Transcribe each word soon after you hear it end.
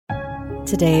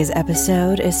Today's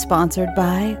episode is sponsored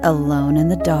by Alone in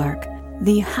the Dark,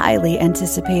 the highly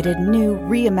anticipated new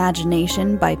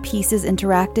reimagination by Pieces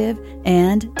Interactive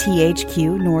and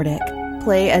THQ Nordic.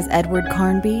 Play as Edward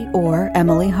Carnby or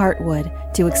Emily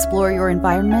Hartwood to explore your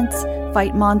environments,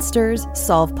 fight monsters,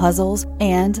 solve puzzles,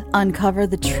 and uncover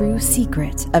the true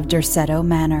secret of Derceto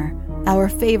Manor. Our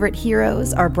favorite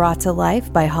heroes are brought to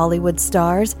life by Hollywood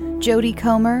stars Jodie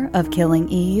Comer of Killing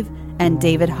Eve and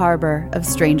David Harbour of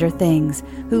Stranger Things,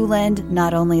 who lend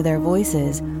not only their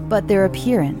voices, but their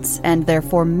appearance and their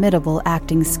formidable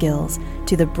acting skills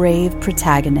to the brave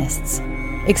protagonists.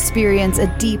 Experience a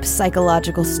deep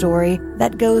psychological story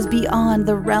that goes beyond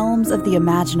the realms of the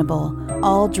imaginable,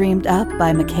 all dreamed up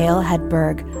by Mikhail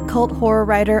Hedberg, cult horror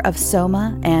writer of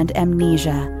Soma and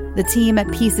Amnesia. The team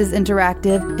at Pieces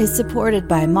Interactive is supported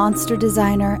by monster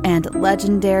designer and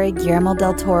legendary Guillermo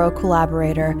del Toro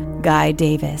collaborator Guy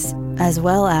Davis, as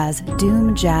well as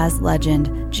Doom jazz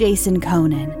legend Jason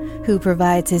Conan, who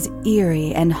provides his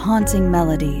eerie and haunting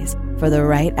melodies for the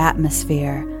right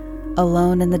atmosphere.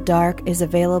 Alone in the Dark is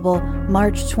available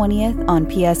March 20th on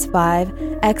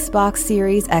PS5, Xbox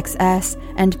Series XS,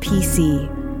 and PC.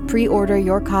 Pre-order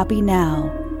your copy now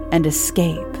and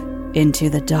escape into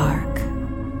the dark.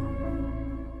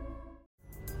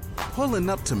 Pulling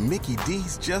up to Mickey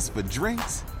D's just for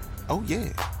drinks? Oh yeah,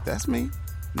 that's me.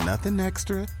 Nothing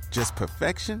extra, just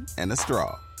perfection and a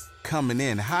straw. Coming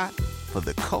in hot for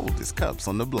the coldest cups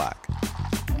on the block.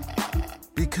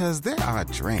 Because there are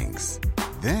drinks.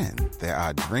 Then there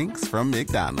are drinks from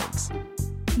McDonald's.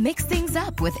 Mix things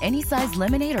up with any size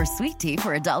lemonade or sweet tea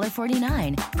for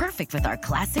 $1.49. Perfect with our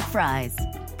classic fries.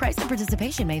 Price and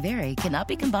participation may vary. Cannot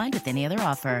be combined with any other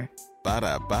offer.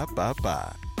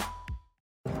 Ba-da-ba-ba-ba.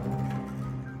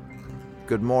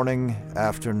 Good morning,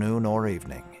 afternoon, or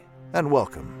evening, and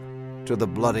welcome to the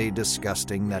Bloody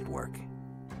Disgusting Network.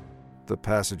 The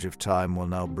passage of time will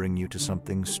now bring you to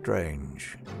something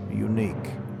strange,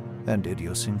 unique, and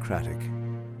idiosyncratic.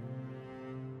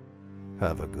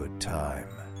 Have a good time.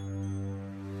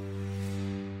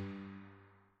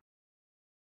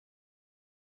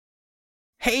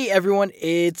 Hey everyone,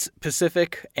 it's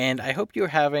Pacific, and I hope you're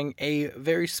having a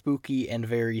very spooky and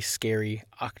very scary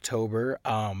October.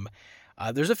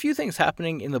 There's a few things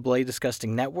happening in the Bloody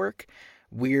Disgusting Network.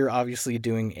 We're obviously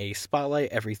doing a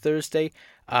spotlight every Thursday.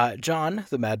 John,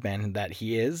 the madman that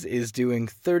he is doing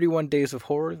 31 Days of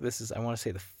Horror. This is, I want to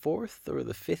say, the 4th or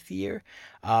the 5th year.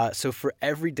 So for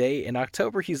every day in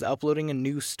October, he's uploading a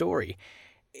new story.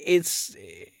 It's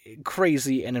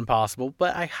crazy and impossible,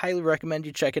 but I highly recommend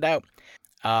you check it out.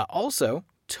 Also,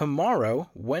 tomorrow,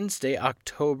 Wednesday,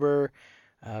 October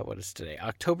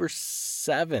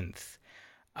 7th,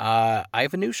 I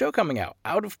have a new show coming out,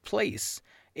 Out of Place.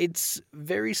 It's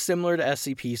very similar to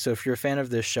SCP, so if you're a fan of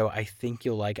this show, I think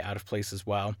you'll like Out of Place as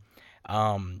well.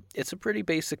 It's a pretty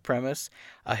basic premise.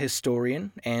 A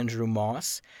historian, Andrew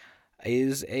Moss,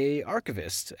 is a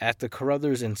archivist at the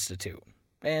Carruthers Institute.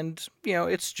 And,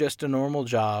 it's just a normal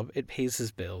job. It pays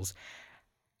his bills.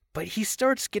 But he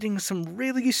starts getting some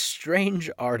really strange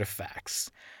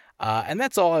artifacts. And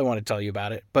that's all I want to tell you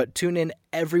about it. But tune in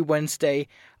every Wednesday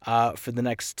for the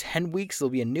next 10 weeks. There'll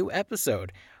be a new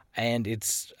episode. And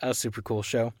it's a super cool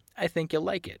show. I think you'll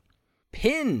like it.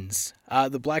 Pins.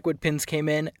 The Blackwood pins came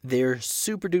in. They're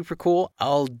super duper cool.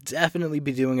 I'll definitely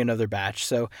be doing another batch.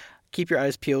 So keep your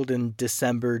eyes peeled in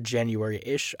December,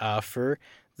 January-ish for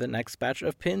the next batch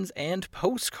of pins and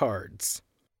postcards.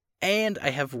 And I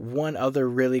have one other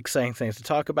really exciting thing to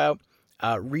talk about.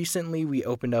 Recently, we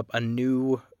opened up a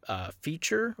new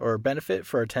feature or benefit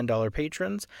for our $10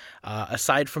 patrons.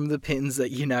 Aside from the pins that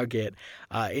you now get,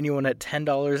 anyone at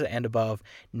 $10 and above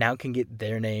now can get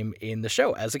their name in the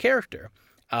show as a character.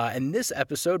 And this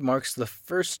episode marks the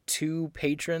first 2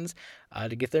 patrons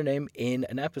to get their name in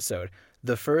an episode.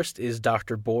 The first is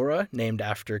Dr. Bora, named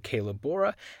after Caleb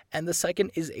Bora, and the second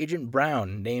is Agent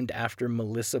Brown, named after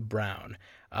Melissa Brown.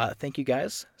 Thank you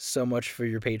guys so much for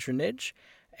your patronage.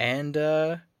 And,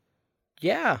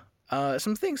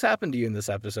 some things happened to you in this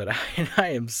episode. I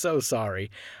am so sorry.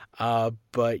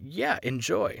 But yeah,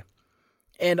 enjoy.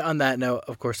 And on that note,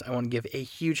 of course, I want to give a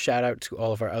huge shout out to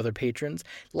all of our other patrons,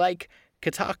 like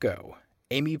Katako,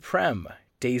 Amy Prem,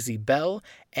 Daisy Bell,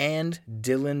 and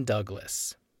Dylan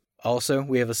Douglas. Also,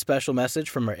 we have a special message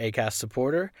from our Acast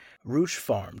supporter, Roosh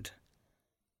Farmed.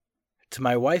 To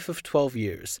my wife of 12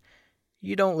 years,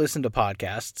 you don't listen to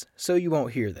podcasts, so you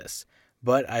won't hear this.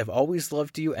 But I've always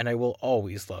loved you, and I will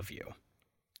always love you.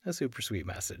 A super sweet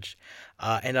message.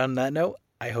 And on that note,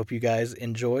 I hope you guys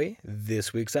enjoy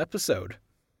this week's episode.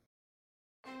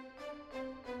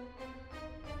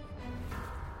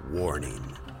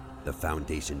 Warning. The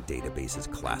Foundation database is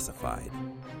classified.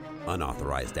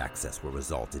 Unauthorized access will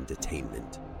result in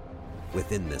detainment.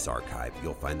 Within this archive,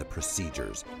 you'll find the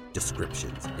procedures,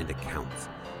 descriptions, and accounts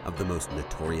of the most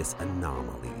notorious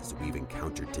anomalies we've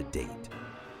encountered to date.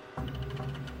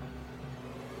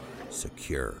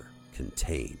 Secure,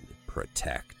 contain,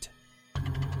 protect.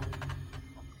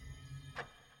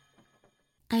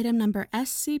 Item number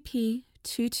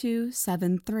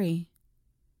SCP-2273.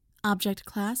 Object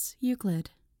Class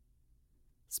Euclid.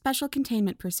 Special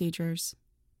Containment Procedures.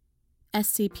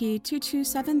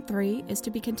 SCP-2273 is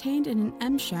to be contained in an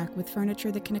M-shack with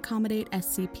furniture that can accommodate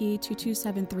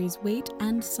SCP-2273's weight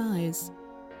and size.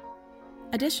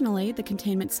 Additionally, the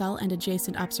containment cell and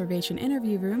adjacent observation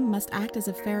interview room must act as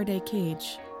a Faraday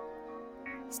cage.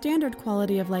 Standard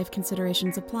quality of life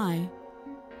considerations apply.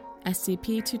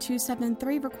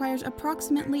 SCP-2273 requires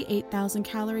approximately 8,000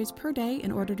 calories per day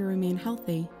in order to remain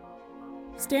healthy.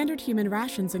 Standard human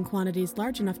rations in quantities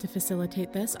large enough to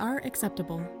facilitate this are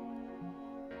acceptable.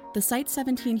 The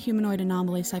Site-17 humanoid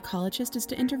anomaly psychologist is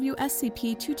to interview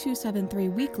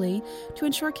SCP-2273 weekly to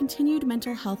ensure continued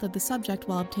mental health of the subject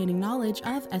while obtaining knowledge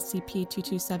of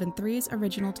SCP-2273's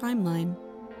original timeline.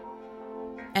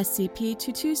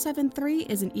 SCP-2273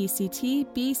 is an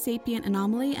ECT B-sapient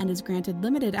anomaly and is granted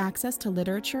limited access to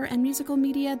literature and musical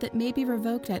media that may be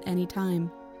revoked at any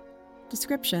time.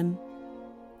 Description: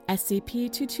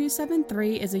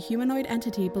 SCP-2273 is a humanoid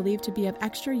entity believed to be of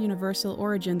extra-universal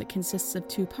origin that consists of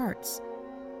two parts.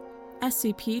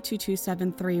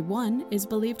 SCP-2273-1 is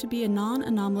believed to be a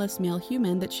non-anomalous male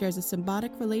human that shares a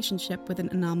symbiotic relationship with an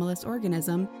anomalous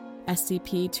organism,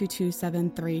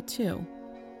 SCP-2273-2.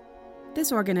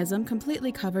 This organism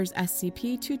completely covers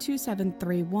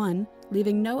SCP-2273-1,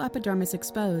 leaving no epidermis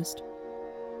exposed.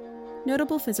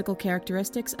 Notable physical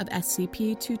characteristics of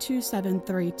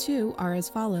SCP-2273-2 are as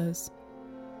follows: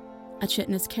 a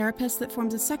chitinous carapace that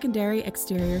forms a secondary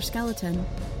exterior skeleton,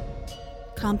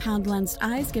 compound-lensed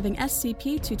eyes giving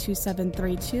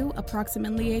SCP-2273-2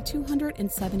 approximately a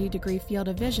 270-degree field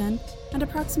of vision and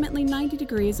approximately 90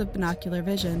 degrees of binocular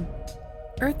vision,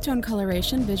 earth tone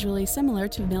coloration visually similar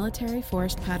to military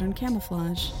forest pattern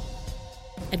camouflage,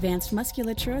 advanced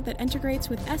musculature that integrates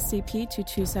with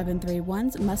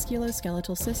SCP-2273-1's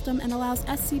musculoskeletal system and allows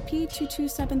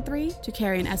SCP-2273 to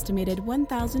carry an estimated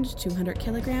 1,200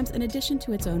 kilograms in addition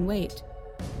to its own weight.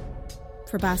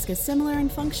 Proboscis similar in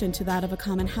function to that of a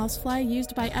common housefly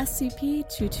used by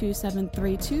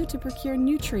SCP-2273-2 to procure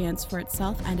nutrients for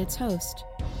itself and its host.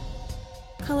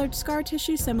 Colored scar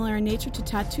tissue similar in nature to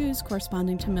tattoos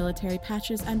corresponding to military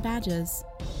patches and badges.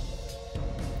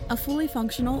 A fully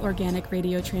functional organic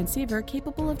radio transceiver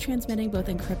capable of transmitting both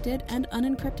encrypted and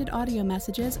unencrypted audio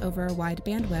messages over a wide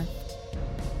bandwidth.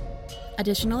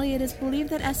 Additionally, it is believed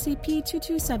that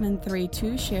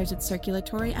SCP-2273-2 shares its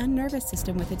circulatory and nervous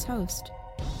system with its host.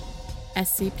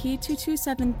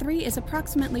 SCP-2273 is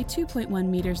approximately 2.1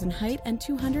 meters in height and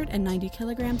 290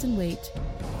 kilograms in weight.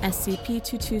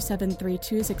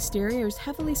 SCP-2273-2's exterior is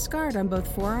heavily scarred on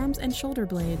both forearms and shoulder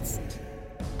blades.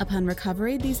 Upon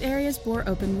recovery, these areas bore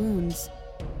open wounds.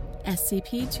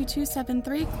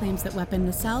 SCP-2273 claims that weapon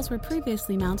nacelles were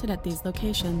previously mounted at these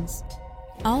locations.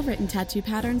 All written tattoo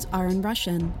patterns are in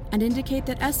Russian and indicate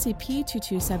that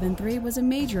SCP-2273 was a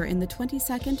major in the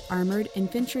 22nd Armored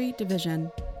Infantry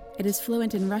Division. It is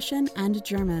fluent in Russian and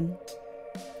German.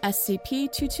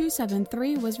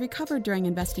 SCP-2273 was recovered during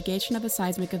investigation of a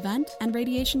seismic event and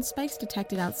radiation spikes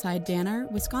detected outside Danner,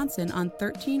 Wisconsin on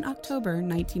 13 October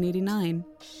 1989.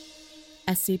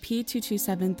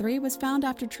 SCP-2273 was found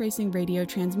after tracing radio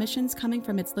transmissions coming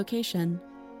from its location.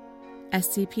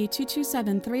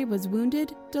 SCP-2273 was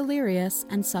wounded, delirious,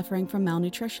 and suffering from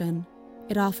malnutrition.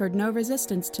 It offered no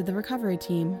resistance to the recovery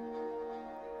team.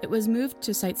 It was moved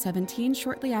to Site-17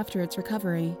 shortly after its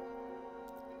recovery.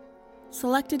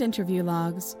 Selected interview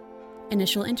logs.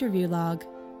 Initial interview log.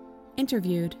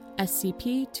 Interviewed,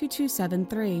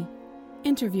 SCP-2273.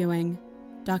 Interviewing,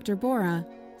 Dr. Bora,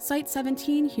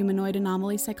 Site-17 humanoid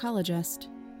anomaly psychologist.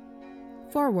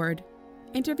 Forward.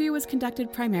 Interview was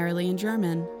conducted primarily in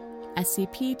German.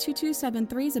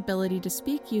 SCP-2273's ability to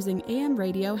speak using AM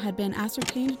radio had been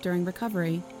ascertained during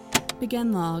recovery.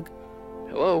 Begin log.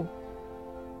 Hello?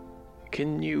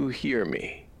 Can you hear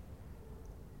me?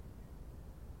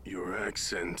 Your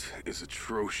accent is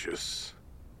atrocious.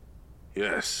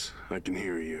 Yes, I can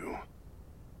hear you.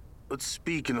 But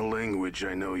speak in a language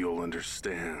I know you'll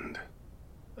understand.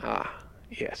 Ah,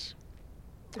 yes.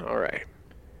 All right.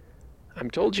 I'm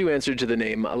told you answered to the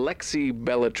name Alexei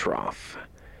Belitrov.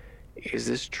 Is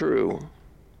this true?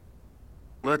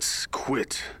 Let's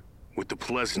quit with the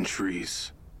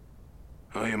pleasantries.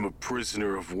 I am a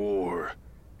prisoner of war,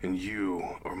 and you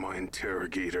are my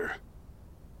interrogator.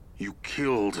 You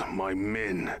killed my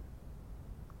men,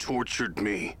 tortured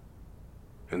me,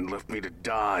 and left me to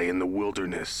die in the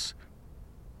wilderness.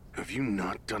 Have you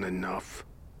not done enough?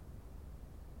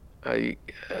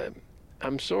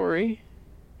 I'm sorry.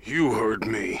 You heard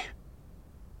me.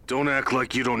 Don't act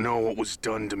like you don't know what was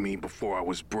done to me before I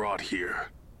was brought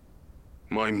here.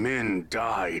 My men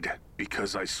died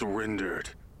because I surrendered.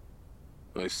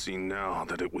 I see now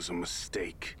that it was a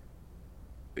mistake.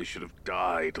 They should have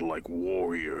died like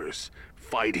warriors,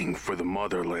 fighting for the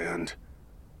motherland,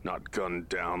 not gunned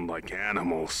down like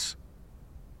animals.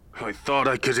 I thought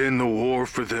I could end the war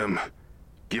for them,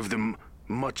 give them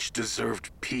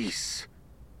much-deserved peace.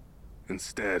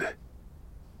 Instead,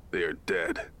 they are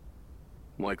dead.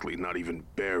 Likely not even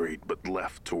buried, but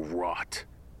left to rot.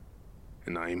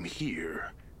 And I am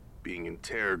here, being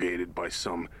interrogated by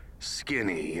some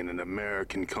skinny in an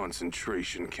American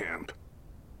concentration camp.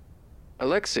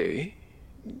 Alexei,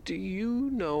 do you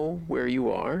know where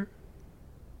you are?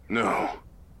 No,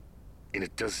 and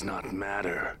it does not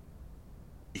matter.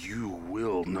 You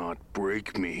will not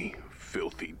break me,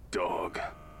 filthy dog.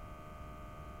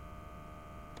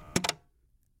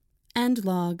 End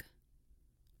log.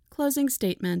 Closing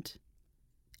statement.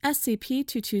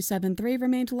 SCP-2273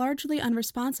 remained largely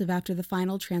unresponsive after the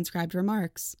final transcribed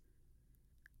remarks.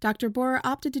 Dr. Borer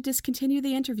opted to discontinue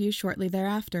the interview shortly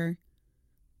thereafter.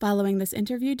 Following this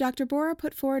interview, Dr. Borer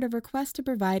put forward a request to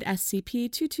provide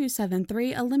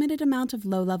SCP-2273 a limited amount of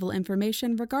low-level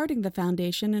information regarding the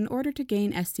Foundation in order to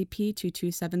gain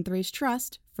SCP-2273's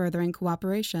trust, furthering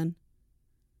cooperation.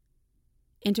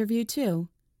 Interview 2.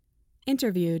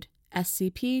 Interviewed,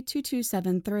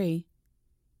 SCP-2273.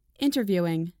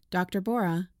 Interviewing, Dr.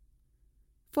 Borer.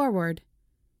 Forward.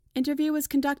 Interview was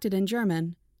conducted in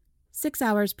German. 6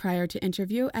 hours prior to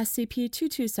interview,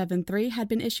 SCP-2273 had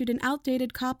been issued an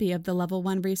outdated copy of the Level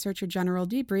 1 Researcher General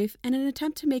Debrief in an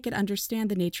attempt to make it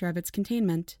understand the nature of its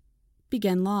containment.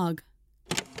 Begin log.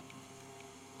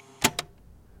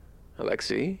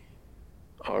 Alexei,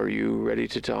 are you ready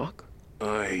to talk?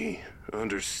 I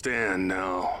understand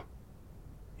now.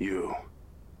 You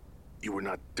are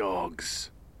not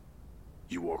dogs.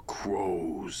 You are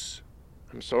crows.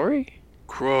 I'm sorry?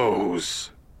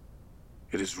 Crows.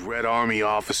 It is Red Army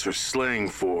officer slang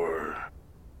for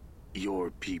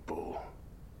your people.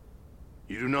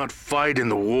 You do not fight in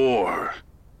the war.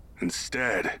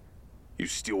 Instead, you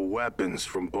steal weapons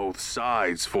from both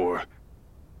sides for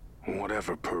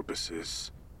whatever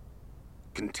purposes.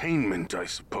 Containment, I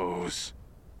suppose.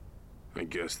 I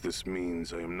guess this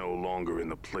means I am no longer in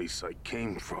the place I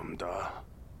came from, da?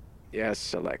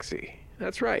 Yes, Alexei,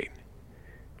 that's right.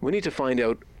 We need to find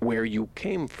out where you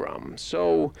came from,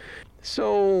 so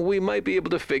we might be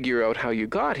able to figure out how you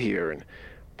got here and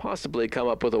possibly come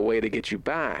up with a way to get you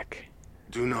back.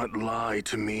 Do not lie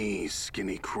to me,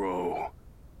 Skinny Crow.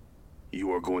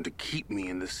 You are going to keep me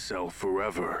in this cell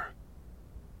forever.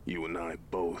 You and I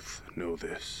both know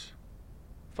this.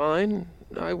 Fine,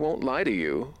 I won't lie to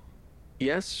you.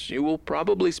 Yes, you will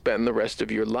probably spend the rest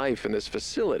of your life in this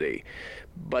facility,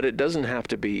 but it doesn't have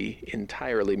to be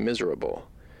entirely miserable.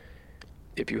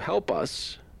 If you help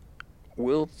us,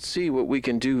 we'll see what we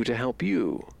can do to help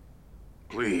you.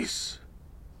 Please,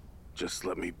 just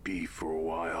let me be for a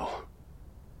while.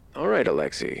 All right,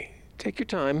 Alexei, take your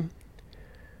time.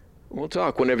 We'll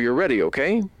talk whenever you're ready,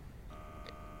 okay?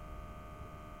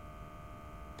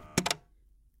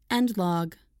 End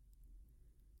log.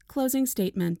 Closing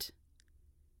statement.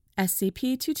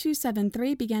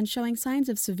 SCP-2273 began showing signs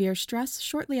of severe stress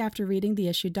shortly after reading the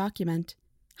issued document.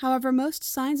 However, most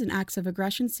signs and acts of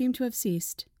aggression seem to have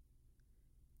ceased.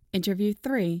 Interview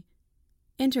 3.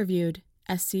 Interviewed,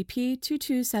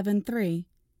 SCP-2273.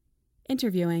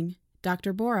 Interviewing,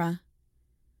 Dr. Borer.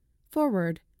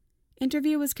 Forward.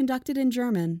 Interview was conducted in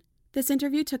German. This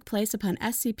interview took place upon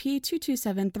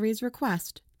SCP-2273's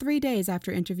request, 3 days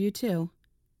after Interview 2.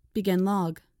 Begin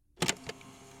log.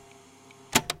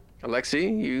 Alexei,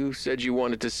 you said you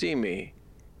wanted to see me.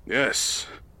 Yes.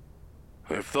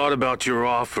 I have thought about your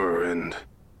offer, and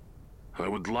I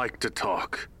would like to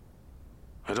talk.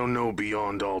 I don't know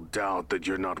beyond all doubt that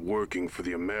you're not working for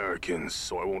the Americans,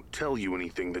 so I won't tell you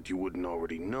anything that you wouldn't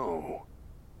already know.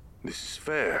 This is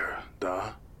fair,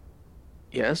 da?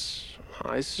 Yes,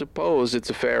 I suppose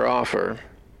it's a fair offer.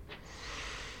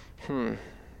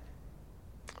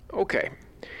 Okay.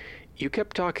 You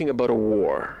kept talking about a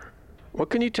war. What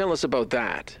can you tell us about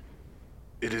that?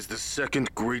 It is the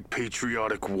Second Great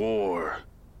Patriotic War.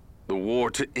 The war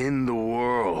to end the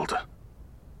world.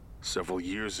 Several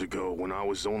years ago, when I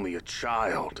was only a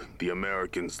child, the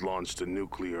Americans launched a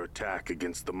nuclear attack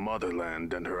against the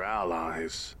motherland and her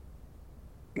allies.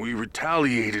 We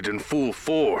retaliated in full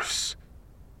force.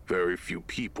 Very few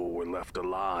people were left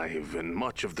alive, and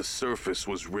much of the surface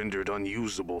was rendered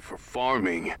unusable for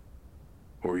farming,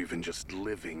 or even just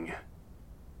living.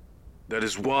 That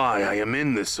is why I am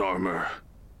in this armor.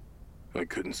 I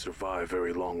couldn't survive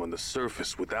very long on the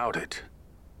surface without it.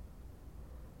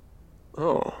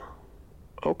 Oh,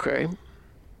 okay.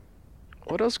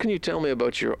 What else can you tell me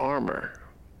about your armor?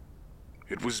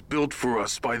 It was built for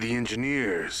us by the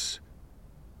engineers.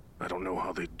 I don't know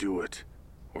how they do it,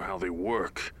 or how they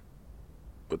work,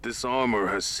 but this armor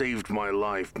has saved my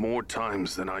life more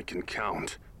times than I can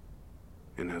count,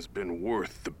 and has been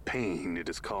worth the pain it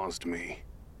has caused me.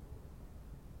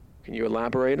 Can you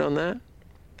elaborate on that?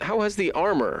 How has the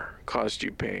armor caused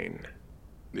you pain?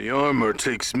 The armor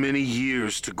takes many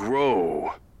years to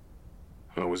grow.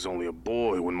 I was only a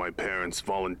boy when my parents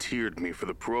volunteered me for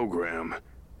the program,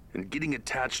 and getting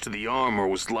attached to the armor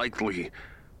was likely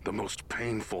the most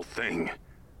painful thing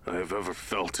I have ever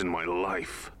felt in my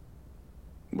life.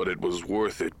 But it was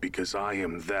worth it because I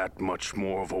am that much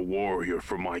more of a warrior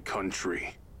for my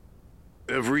country.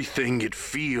 Everything it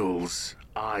feels,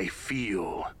 I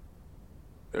feel.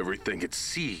 Everything it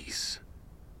sees,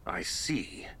 I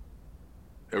see.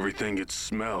 Everything it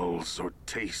smells or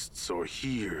tastes or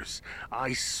hears,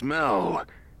 I smell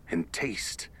and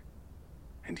taste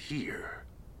and hear.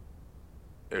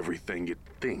 Everything it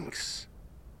thinks,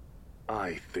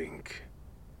 I think.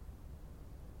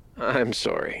 I'm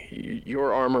sorry,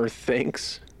 your armor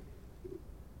thinks?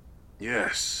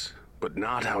 Yes, but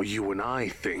not how you and I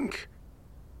think.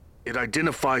 It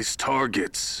identifies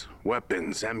targets,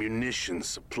 weapons, ammunition,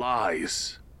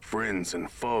 supplies, friends and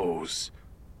foes,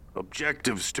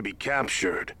 objectives to be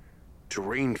captured,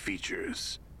 terrain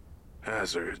features,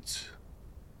 hazards.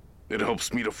 It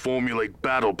helps me to formulate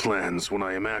battle plans when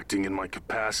I am acting in my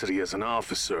capacity as an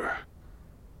officer,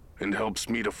 and helps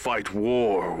me to fight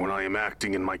war when I am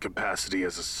acting in my capacity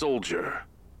as a soldier.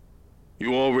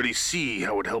 You already see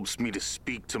how it helps me to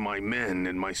speak to my men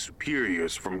and my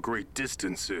superiors from great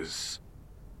distances.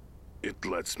 It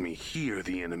lets me hear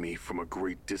the enemy from a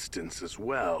great distance as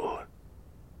well.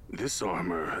 This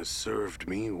armor has served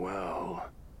me well.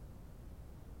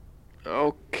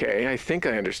 Okay, I think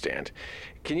I understand.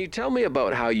 Can you tell me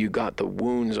about how you got the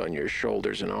wounds on your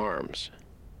shoulders and arms?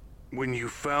 When you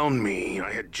found me,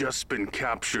 I had just been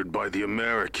captured by the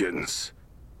Americans.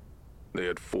 They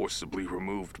had forcibly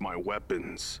removed my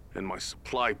weapons and my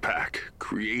supply pack,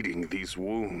 creating these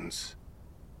wounds.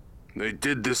 They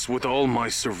did this with all my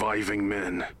surviving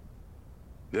men.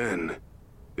 Then,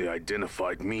 they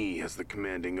identified me as the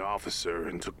commanding officer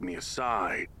and took me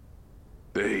aside.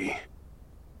 They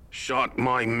shot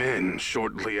my men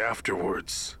shortly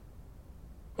afterwards.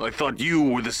 I thought you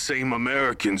were the same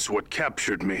Americans who had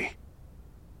captured me.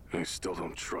 I still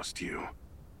don't trust you,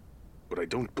 but I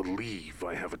don't believe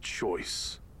I have a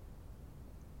choice.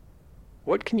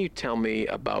 What can you tell me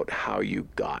about how you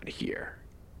got here?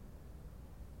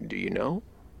 Do you know?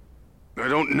 I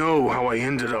don't know how I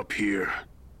ended up here.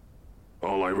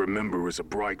 All I remember is a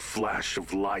bright flash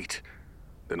of light.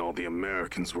 Then all the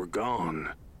Americans were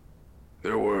gone.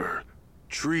 There were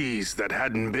trees that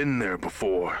hadn't been there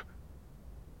before.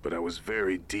 But I was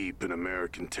very deep in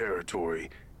American territory,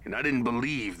 and I didn't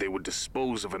believe they would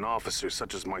dispose of an officer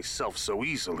such as myself so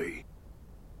easily.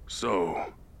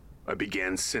 So, I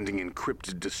began sending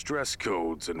encrypted distress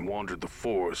codes and wandered the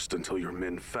forest until your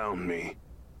men found me.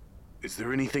 Is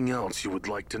there anything else you would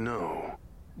like to know?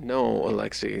 No,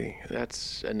 Alexei.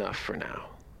 That's enough for now.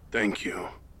 Thank you.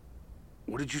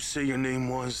 What did you say your name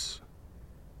was?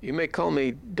 You may call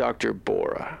me Dr.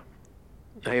 Bora.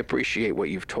 I appreciate what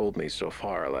you've told me so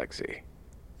far, Alexei.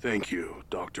 Thank you,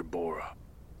 Dr. Bora.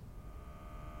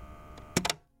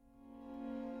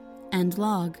 End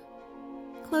log.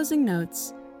 Closing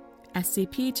notes.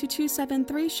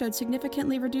 SCP-2273 showed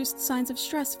significantly reduced signs of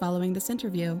stress following this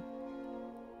interview.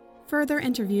 Further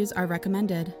interviews are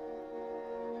recommended.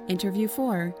 Interview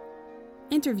 4.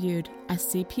 Interviewed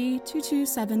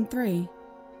SCP-2273.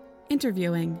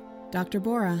 Interviewing Dr.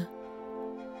 Bora.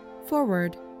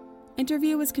 Forward.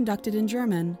 Interview was conducted in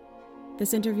German.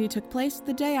 This interview took place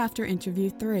the day after Interview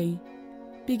 3.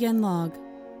 Begin log.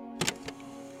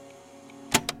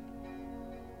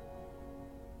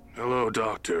 Hello,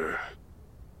 Doctor.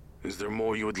 Is there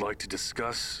more you would like to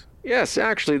discuss? Yes,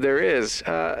 actually there is.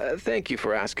 Thank you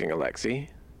for asking, Alexei.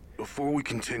 Before we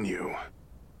continue,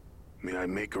 may I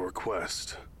make a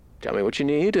request? Tell me what you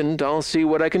need, and I'll see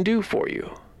what I can do for you.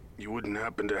 You wouldn't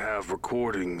happen to have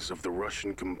recordings of the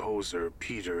Russian composer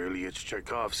Peter Ilyich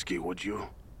Tchaikovsky, would you?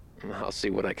 I'll see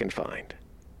what I can find.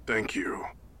 Thank you.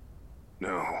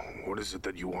 Now, what is it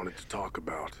that you wanted to talk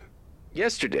about?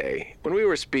 Yesterday, when we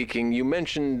were speaking, you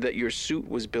mentioned that your suit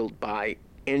was built by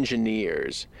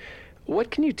engineers. What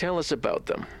can you tell us about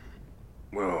them?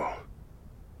 Well,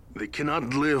 they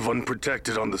cannot live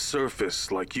unprotected on the surface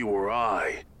like you or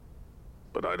I.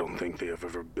 But I don't think they have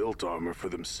ever built armor for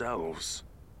themselves.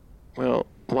 Well,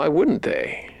 why wouldn't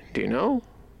they? Do you know?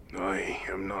 I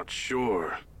am not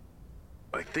sure.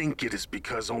 I think it is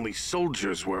because only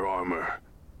soldiers wear armor.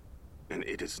 And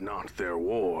it is not their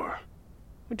war.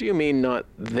 What do you mean, not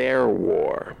their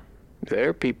war?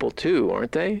 They're people too,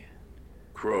 aren't they?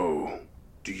 Crow,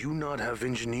 do you not have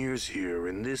engineers here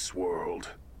in this world?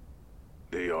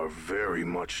 They are very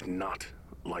much not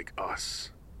like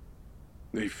us.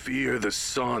 They fear the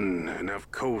sun and have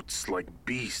coats like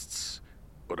beasts,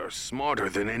 but are smarter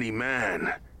than any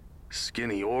man,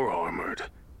 skinny or armored,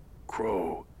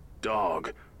 crow,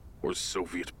 dog, or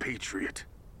Soviet patriot.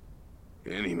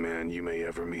 Any man you may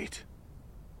ever meet.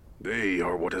 They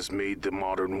are what has made the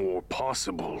modern war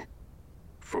possible,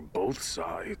 for both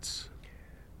sides.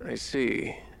 I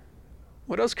see.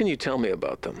 What else can you tell me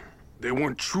about them? They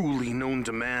weren't truly known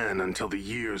to man until the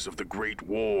years of the Great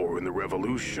War and the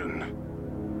Revolution.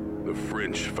 The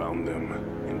French found them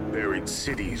in buried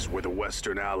cities where the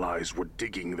Western Allies were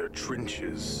digging their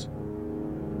trenches.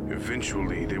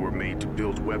 Eventually, they were made to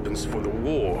build weapons for the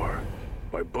war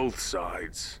by both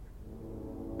sides.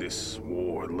 This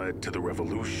war led to the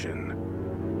Revolution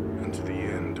and to the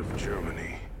end of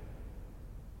Germany.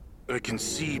 I can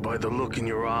see by the look in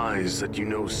your eyes that you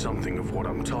know something of what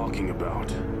I'm talking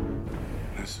about.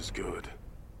 This is good.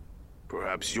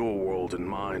 Perhaps your world and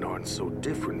mine aren't so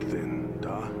different then,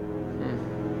 da?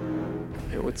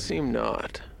 It would seem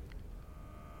not.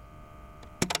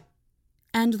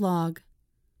 End log.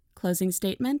 Closing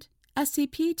statement.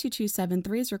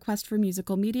 SCP-2273's request for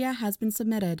musical media has been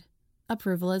submitted.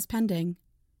 Approval is pending.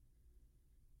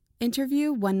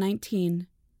 Interview 119.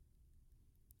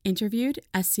 Interviewed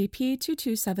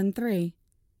SCP-2273.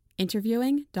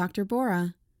 Interviewing Dr.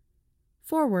 Bora.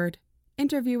 Forward.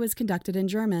 Interview was conducted in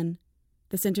German.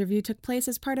 This interview took place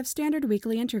as part of standard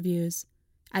weekly interviews.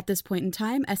 At this point in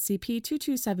time,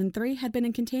 SCP-2273 had been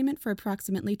in containment for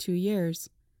approximately 2 years.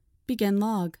 Begin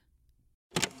log.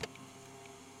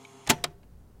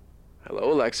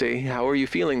 Hello, Alexei. How are you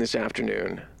feeling this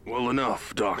afternoon? Well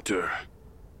enough, Doctor.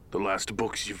 The last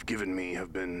books you've given me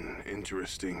have been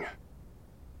interesting.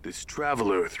 This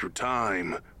traveler through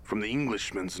time from the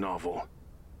Englishman's novel.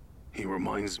 He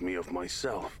reminds me of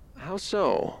myself. How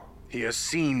so? He has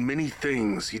seen many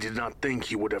things he did not think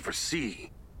he would ever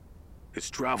see. His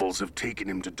travels have taken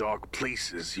him to dark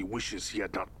places he wishes he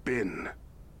had not been.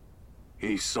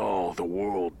 He saw the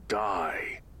world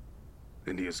die,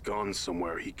 and he has gone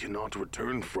somewhere he cannot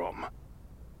return from,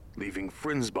 leaving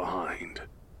friends behind.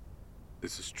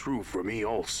 This is true for me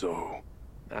also.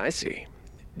 I see.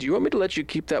 Do you want me to let you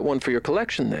keep that one for your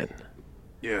collection, then?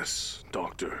 Yes,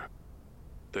 Doctor.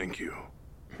 Thank you.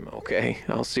 Okay,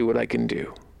 I'll see what I can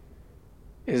do.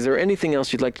 Is there anything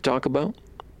else you'd like to talk about?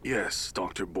 Yes,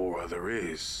 Dr. Bora, there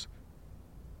is.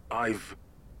 I've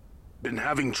been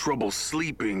having trouble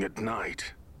sleeping at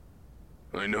night.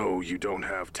 I know you don't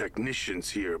have technicians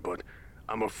here, but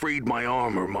I'm afraid my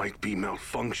armor might be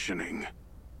malfunctioning.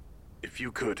 If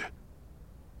you could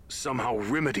somehow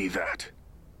remedy that,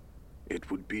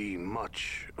 it would be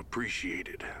much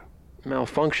appreciated.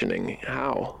 Malfunctioning?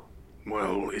 How?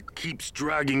 Well, it keeps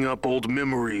dragging up old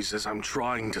memories as I'm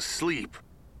trying to sleep.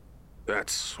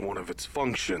 That's one of its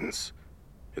functions.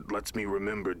 It lets me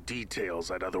remember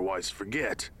details I'd otherwise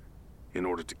forget, in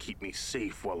order to keep me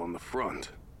safe while on the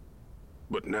front.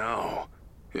 But now,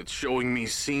 it's showing me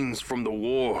scenes from the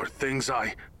war, things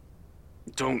I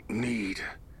don't need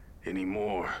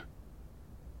anymore.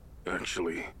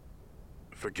 Actually,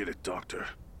 forget it, Doctor.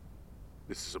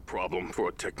 This is a problem for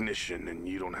a technician, and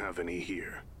you don't have any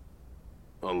here.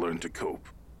 I'll learn to cope.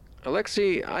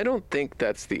 Alexei, I don't think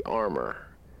that's the armor.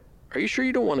 Are you sure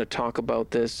you don't want to talk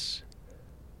about this?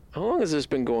 How long has this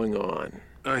been going on?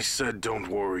 I said don't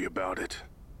worry about it.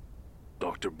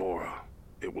 Dr. Bora,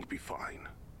 it will be fine.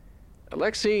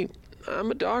 Alexei,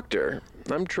 I'm a doctor.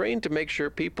 I'm trained to make sure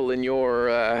people in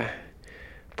your,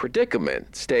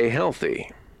 predicament stay healthy.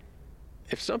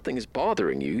 If something is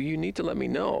bothering you, you need to let me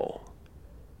know.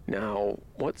 Now,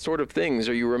 what sort of things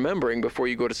are you remembering before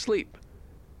you go to sleep?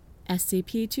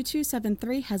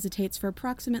 SCP-2273 hesitates for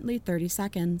approximately 30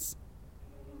 seconds.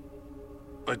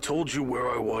 I told you where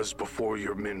I was before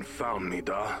your men found me,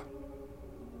 Da.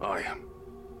 I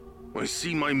I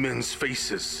see my men's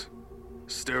faces,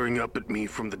 staring up at me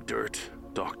from the dirt,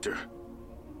 Doctor,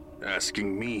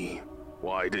 asking me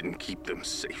why I didn't keep them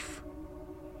safe.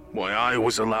 Why I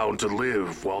was allowed to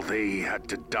live while they had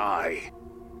to die.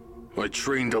 I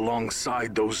trained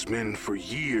alongside those men for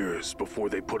years before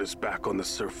they put us back on the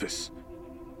surface.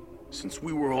 Since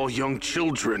we were all young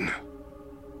children,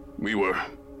 we were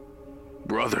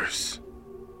brothers.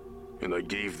 And I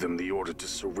gave them the order to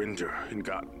surrender and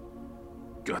got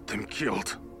them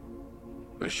killed.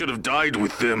 I should have died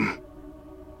with them.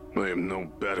 I am no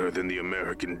better than the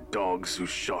American dogs who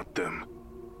shot them.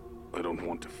 I don't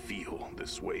want to feel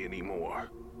this way anymore.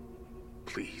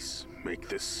 Please make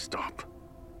this stop.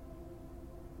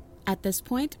 At this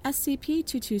point,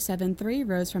 SCP-2273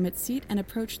 rose from its seat and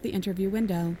approached the interview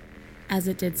window. As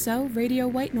it did so, radio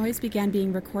white noise began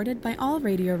being recorded by all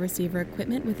radio receiver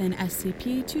equipment within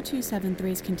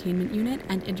SCP-2273's containment unit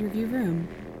and interview room.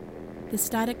 The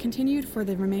static continued for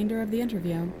the remainder of the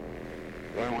interview.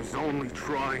 I was only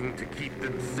trying to keep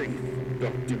them safe,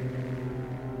 Doctor.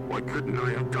 Why couldn't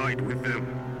I have died with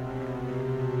them?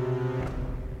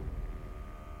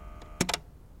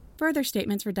 Further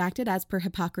statements redacted as per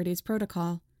Hippocrates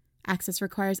Protocol. Access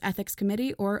requires Ethics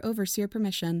Committee or Overseer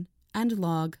permission. End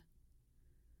log.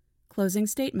 Closing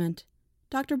statement.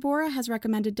 Dr. Bora has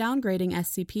recommended downgrading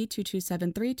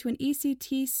SCP-2273 to an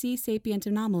ECT-C sapient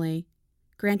anomaly,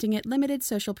 granting it limited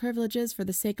social privileges for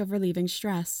the sake of relieving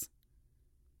stress.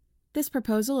 This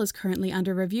proposal is currently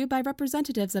under review by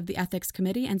representatives of the Ethics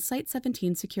Committee and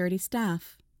Site-17 security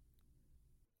staff.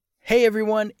 Hey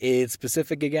everyone, it's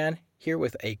Pacific again, here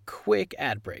with a quick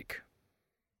ad break.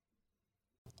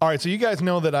 All right, so you guys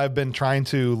know that I've been trying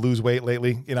to lose weight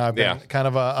lately. You know, I've been kind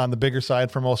of on the bigger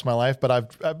side for most of my life, but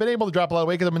I've been able to drop a lot of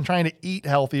weight because I've been trying to eat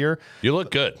healthier. You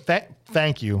look good.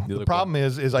 Thank you. The problem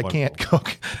is I can't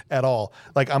cook at all.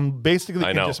 Like I'm basically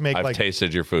I know. Just make I've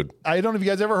tasted your food. I don't know if you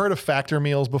guys ever heard of factor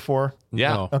meals before.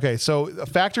 Yeah. No. Okay, so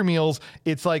factor meals,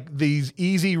 it's like these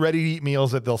easy, ready-to-eat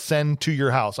meals that they'll send to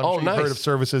your house. I'm sure you've heard of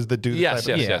services that do this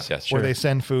type of yes, where they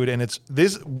send food, and it's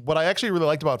this. What I actually really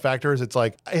liked about Factor is it's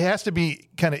like it has to be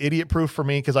kind of idiot-proof for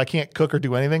me because I can't cook or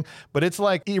do anything, but it's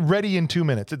like ready in 2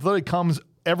 minutes. It literally comes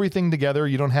everything together.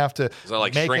 You don't have to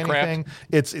like make shrink anything.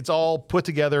 wrap? It's all put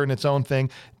together in its own thing.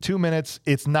 2 minutes.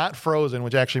 It's not frozen,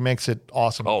 which actually makes it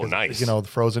awesome. Oh, because, nice. You know, the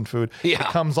frozen food. Yeah.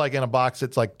 It comes like in a box.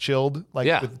 It's like chilled,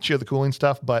 like with the cooling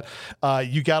stuff. But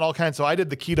you got all kinds. So I did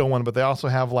the keto one, but they also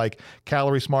have like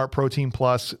Calorie Smart, Protein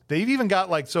Plus. They've even got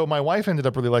like, so my wife ended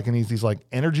up really liking these like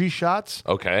energy shots.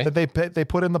 Okay. That they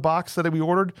put in the box that we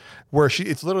ordered, where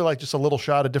it's literally like just a little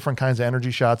shot of different kinds of energy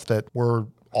shots that were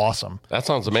awesome. That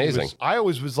sounds amazing. I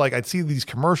always was like, I'd see these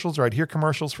commercials or I'd hear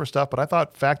commercials for stuff, but I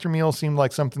thought Factor Meal seemed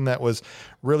like something that was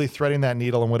really threading that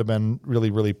needle and would have been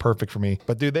really, really perfect for me.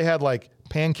 But dude, they had like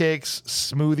pancakes,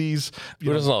 smoothies.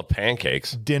 Who doesn't love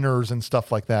pancakes? Dinners and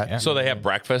stuff like that. Yeah. So they have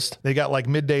breakfast? They got like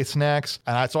midday snacks.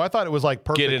 And so I thought it was like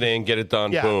perfect. Get it in, get it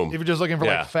done, boom. If you're just looking for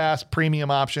like fast premium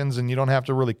options and you don't have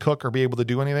to really cook or be able to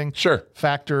do anything. Sure.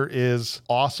 Factor is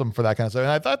awesome for that kind of stuff.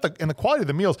 And I thought the quality of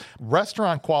the meals,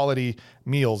 restaurant quality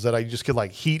meals that I just could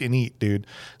like heat and eat, dude.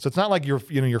 So it's not like your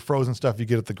frozen stuff you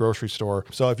get at the grocery store.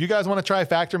 So if you guys want to try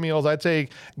Factor meals, I'd say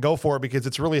go for it because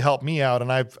it's really helped me out.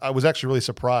 And I was actually really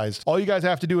surprised. All you guys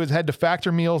have to do is head to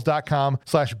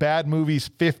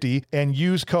factormeals.com/badmovies50 and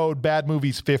use code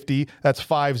badmovies50. That's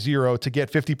 50 to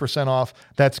get 50% off.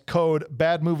 That's code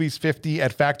badmovies50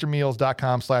 at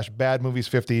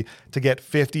factormeals.com/badmovies50 to get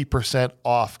 50%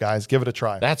 off, guys. Give it a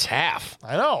try. That's half.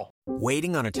 I know.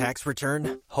 Waiting on a tax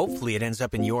return? Hopefully it ends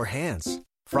up in your hands.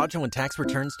 Fraudulent tax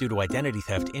returns due to identity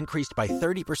theft increased by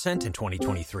 30% in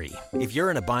 2023. If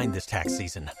you're in a bind this tax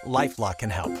season, LifeLock can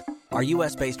help. Our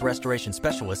U.S.-based restoration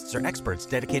specialists are experts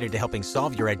dedicated to helping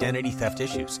solve your identity theft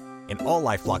issues. And all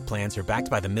LifeLock plans are backed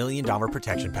by the $1 Million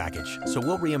Protection Package. So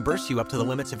we'll reimburse you up to the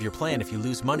limits of your plan if you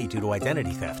lose money due to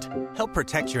identity theft. Help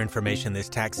protect your information this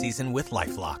tax season with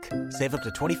LifeLock. Save up to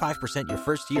 25% your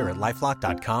first year at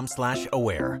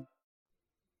LifeLock.com/aware.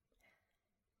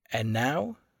 And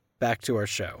now, back to our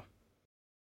show.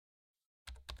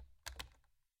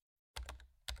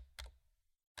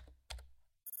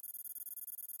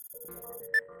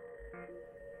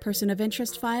 Person of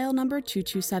Interest File Number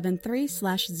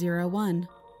 2273/01.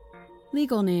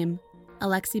 Legal Name: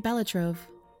 Alexei Belitrov.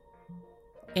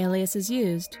 Aliases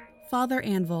used: Father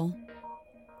Anvil.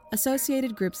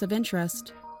 Associated Groups of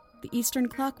Interest: the Eastern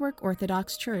Clockwork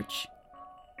Orthodox Church.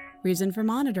 Reason for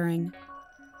monitoring: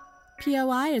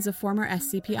 POI is a former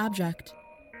SCP object.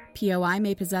 POI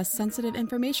may possess sensitive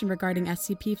information regarding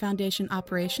SCP Foundation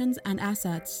operations and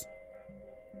assets.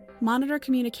 Monitor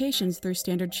communications through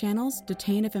standard channels.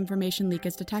 Detain if information leak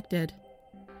is detected.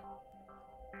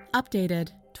 Updated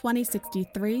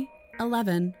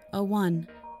 2063-1101.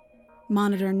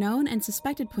 Monitor known and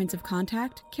suspected points of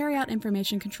contact. Carry out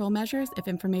information control measures if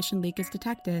information leak is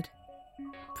detected.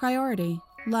 Priority: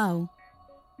 low.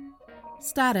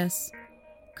 Status: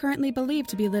 currently believed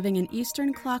to be living in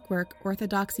Eastern Clockwork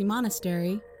Orthodoxy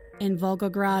Monastery in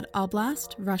Volgograd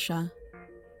Oblast, Russia.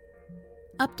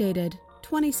 Updated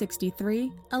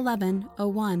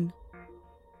 2063-1101.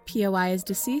 POI is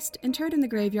deceased, interred in the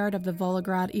graveyard of the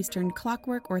Volgograd Eastern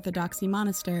Clockwork Orthodoxy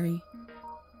Monastery.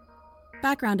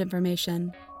 Background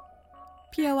information.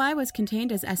 POI was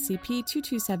contained as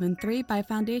SCP-2273 by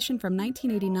Foundation from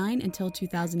 1989 until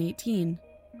 2018.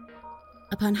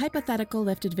 Upon hypothetical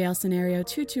lifted veil scenario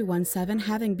 2217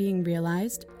 having been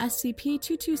realized,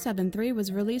 SCP-2273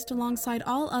 was released alongside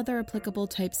all other applicable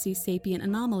Type C sapient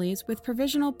anomalies with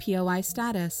provisional POI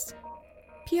status.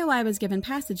 POI was given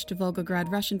passage to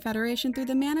Volgograd Russian Federation through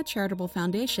the Mana Charitable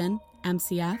Foundation,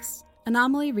 MCF's,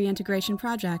 Anomaly Reintegration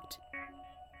Project.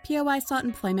 POI sought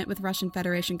employment with Russian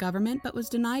Federation government but was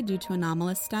denied due to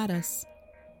anomalous status.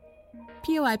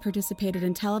 POI participated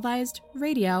in televised,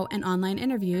 radio, and online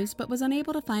interviews but was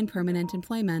unable to find permanent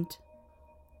employment.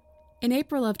 In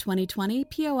April of 2020,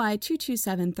 POI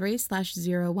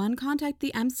 2273/01 contacted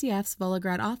the MCF's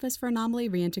Volgograd Office for Anomaly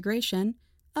Reintegration,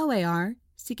 OAR,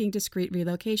 seeking discrete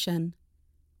relocation.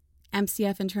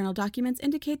 MCF internal documents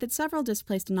indicate that several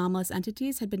displaced anomalous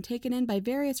entities had been taken in by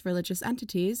various religious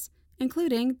entities,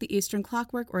 including the Eastern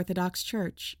Clockwork Orthodox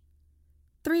Church.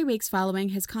 3 weeks following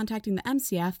his contacting the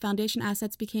MCF, Foundation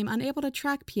assets became unable to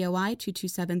track POI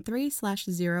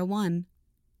 2273/01.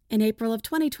 In April of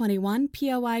 2021,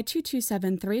 POI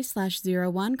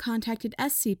 2273/01 contacted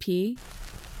SCP,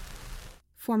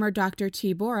 former Dr.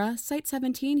 T. Bora, Site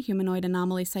 17 humanoid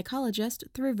anomaly psychologist,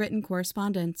 through written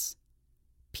correspondence.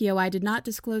 POI did not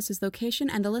disclose his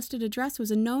location and the listed address was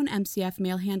a known MCF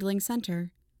mail handling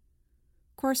center.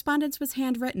 Correspondence was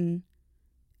handwritten.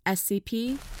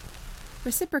 SCP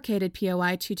reciprocated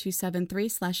POI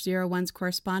 2273/01's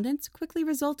correspondence, quickly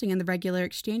resulting in the regular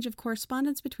exchange of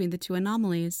correspondence between the two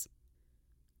anomalies.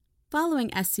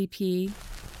 Following SCP's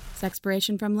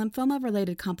expiration from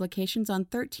lymphoma-related complications on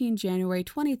 13 January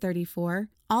 2034,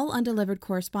 all undelivered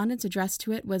correspondence addressed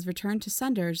to it was returned to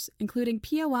senders, including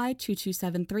POI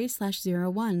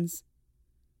 2273/01's.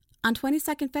 On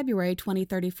 22 February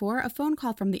 2034, a phone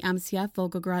call from the MCF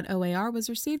Volgograd OAR was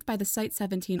received by the Site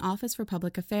 17 Office for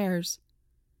Public Affairs.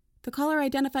 The caller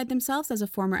identified themselves as a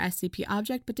former SCP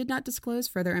object but did not disclose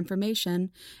further information,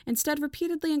 instead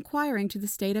repeatedly inquiring to the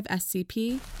state of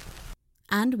SCP,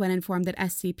 and when informed that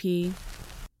SCP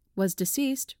was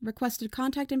deceased, requested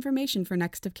contact information for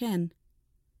next of kin.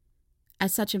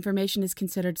 As such information is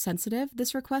considered sensitive,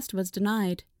 this request was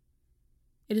denied.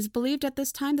 It is believed at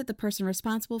this time that the person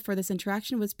responsible for this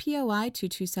interaction was POI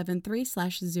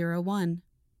 2273/01.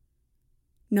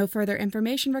 No further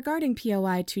information regarding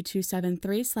POI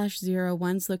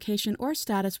 2273/01's location or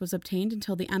status was obtained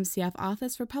until the MCF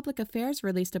Office for Public Affairs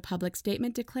released a public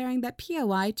statement declaring that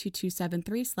POI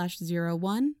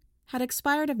 2273/01 had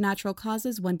expired of natural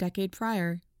causes 1 decade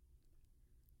prior.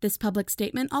 This public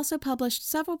statement also published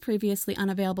several previously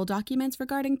unavailable documents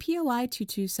regarding POI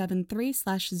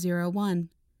 2273/01.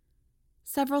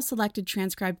 Several selected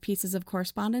transcribed pieces of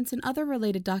correspondence and other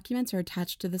related documents are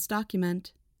attached to this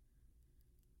document.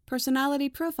 Personality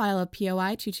profile of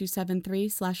POI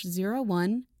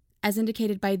 2273/01, as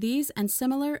indicated by these and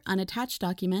similar unattached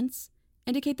documents,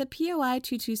 indicate that POI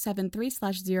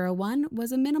 2273/01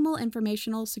 was a minimal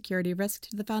informational security risk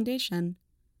to the Foundation.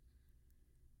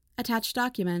 Attached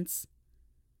documents.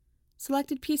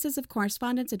 Selected pieces of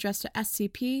correspondence addressed to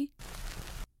SCP.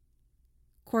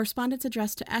 Correspondence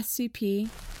addressed to SCP,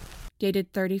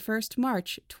 dated 31st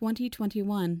March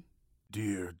 2021.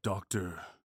 Dear Doctor,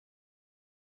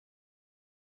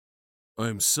 I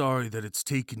am sorry that it's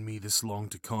taken me this long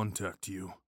to contact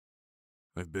you.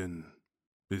 I've been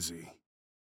busy.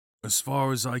 As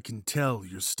far as I can tell,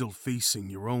 you're still facing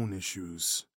your own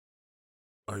issues.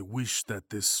 I wish that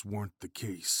this weren't the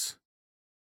case.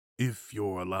 If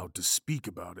you're allowed to speak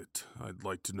about it, I'd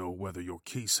like to know whether your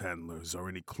case handlers are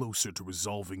any closer to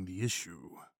resolving the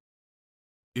issue.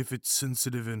 If it's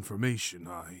sensitive information,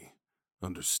 I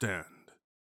understand.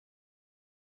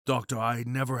 Doctor, I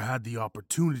never had the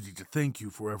opportunity to thank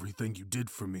you for everything you did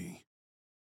for me.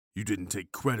 You didn't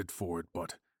take credit for it,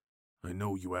 but I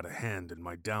know you had a hand in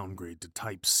my downgrade to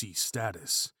Type C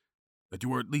status, that you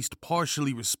were at least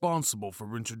partially responsible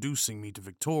for introducing me to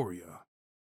Victoria,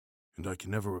 and I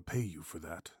can never repay you for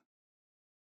that.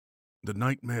 The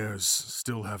nightmares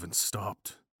still haven't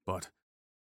stopped, but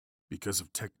because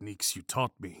of techniques you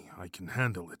taught me, I can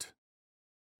handle it.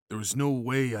 There is no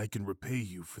way I can repay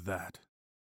you for that.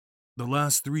 The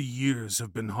last 3 years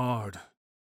have been hard.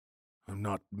 I'm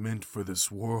not meant for this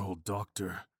world,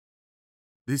 Doctor.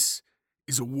 This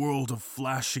is a world of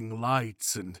flashing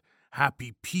lights and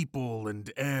happy people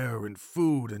and air and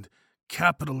food and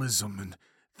capitalism and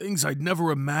things I'd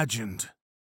never imagined.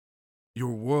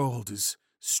 Your world is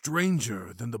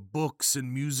stranger than the books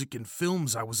and music and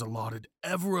films I was allotted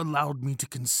ever allowed me to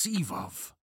conceive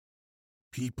of.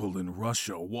 People in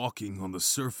Russia walking on the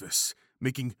surface,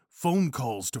 making phone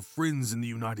calls to friends in the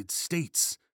United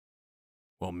States,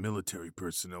 while military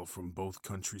personnel from both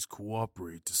countries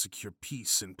cooperate to secure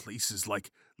peace in places like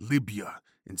Libya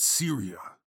and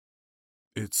Syria.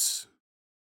 It's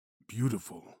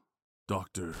beautiful,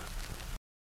 Doctor.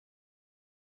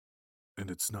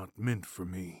 And it's not meant for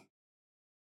me.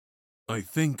 I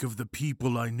think of the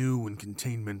people I knew in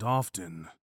containment often.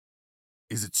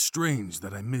 Is it strange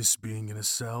that I miss being in a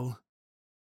cell?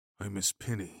 I miss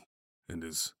Penny and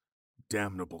his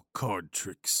damnable card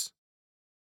tricks.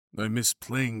 I miss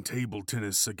playing table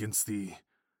tennis against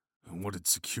what did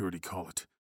security call it?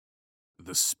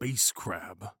 The space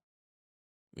crab.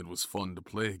 It was fun to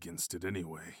play against it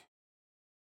anyway.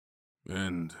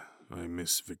 And I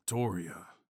miss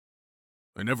Victoria.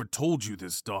 I never told you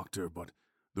this, Doctor, but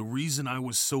the reason I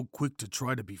was so quick to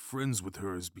try to be friends with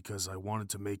her is because I wanted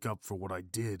to make up for what I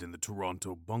did in the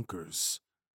Toronto bunkers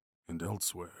and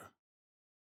elsewhere.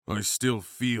 I still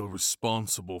feel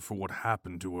responsible for what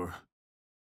happened to her.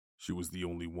 She was the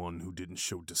only one who didn't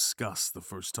show disgust the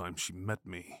first time she met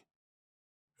me.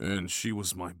 And she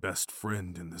was my best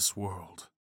friend in this world.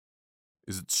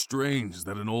 Is it strange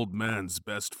that an old man's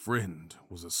best friend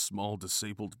was a small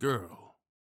disabled girl?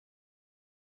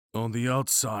 On the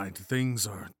outside, things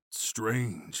are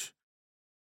strange.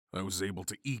 I was able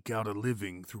to eke out a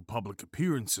living through public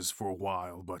appearances for a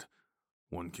while, but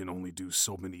one can only do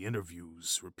so many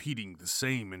interviews, repeating the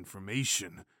same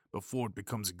information before it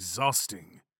becomes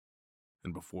exhausting,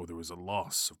 and before there is a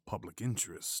loss of public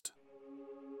interest.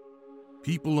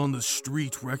 People on the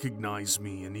street recognize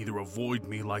me and either avoid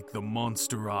me like the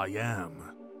monster I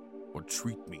am, or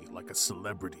treat me like a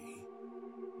celebrity,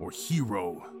 or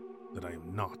hero that I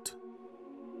am not.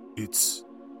 It's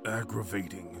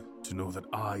aggravating to know that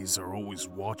eyes are always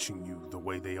watching you the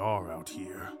way they are out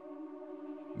here.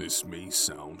 This may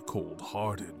sound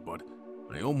cold-hearted, but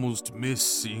I almost miss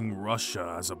seeing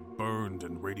Russia as a burned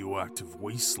and radioactive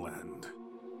wasteland.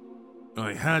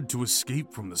 I had to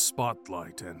escape from the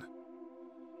spotlight, and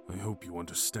I hope you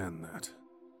understand that.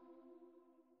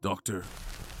 Doctor,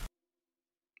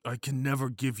 I can never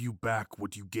give you back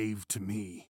what you gave to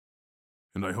me,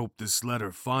 and I hope this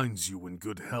letter finds you in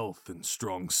good health and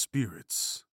strong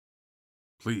spirits.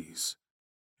 Please,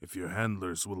 if your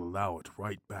handlers will allow it,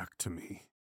 write back to me.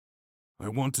 I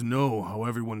want to know how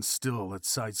everyone still at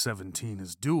Site-17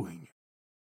 is doing.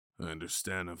 I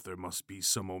understand if there must be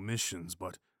some omissions,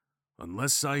 but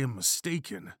unless I am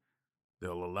mistaken,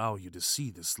 they'll allow you to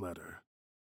see this letter.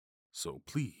 So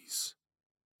please,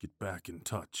 get back in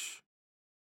touch.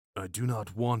 I do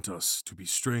not want us to be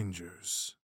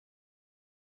strangers.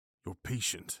 Your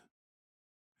patient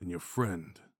and your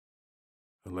friend,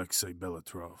 Alexei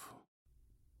Belitrov.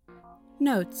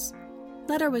 Notes.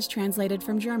 Letter was translated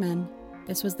from German.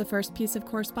 This was the first piece of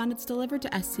correspondence delivered to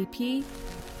SCP,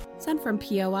 sent from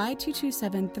POI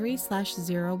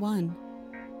 2273/01.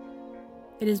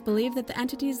 It is believed that the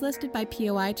entities listed by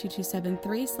POI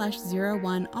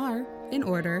 2273/01 are, in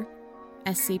order,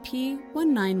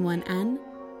 SCP-191-N,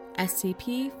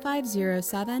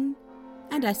 SCP-507,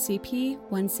 and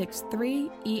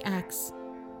SCP-163-EX.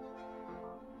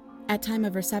 At time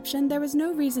of reception, there was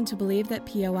no reason to believe that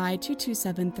POI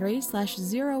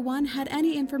 2273/01 had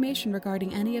any information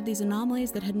regarding any of these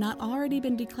anomalies that had not already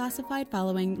been declassified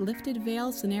following Lifted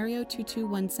Veil Scenario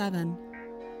 2217.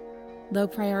 Low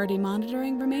priority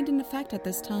monitoring remained in effect at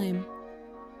this time.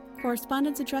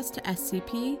 Correspondence addressed to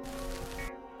SCP,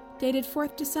 dated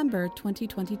 4th December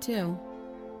 2022.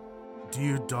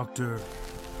 Dear Doctor,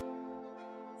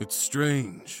 it's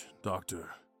strange,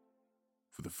 Doctor.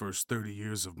 For the first 30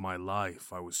 years of my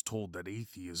life, I was told that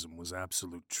atheism was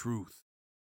absolute truth,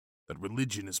 that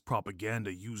religion is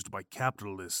propaganda used by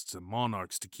capitalists and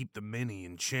monarchs to keep the many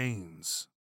in chains.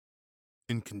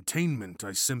 In containment,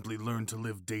 I simply learned to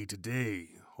live day to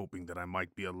day, hoping that I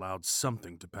might be allowed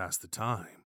something to pass the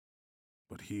time.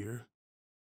 But here,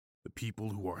 the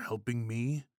people who are helping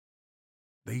me,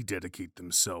 they dedicate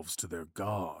themselves to their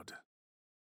God,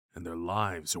 and their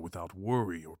lives are without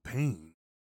worry or pain.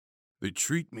 They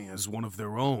treat me as one of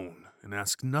their own and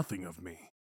ask nothing of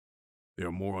me. They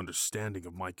are more understanding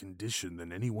of my condition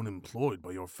than anyone employed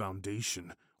by your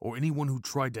foundation or anyone who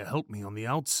tried to help me on the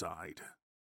outside.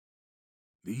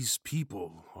 These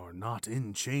people are not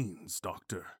in chains,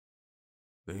 Doctor.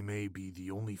 They may be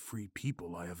the only free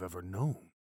people I have ever known.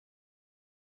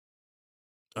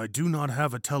 I do not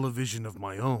have a television of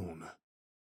my own,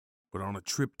 but on a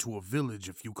trip to a village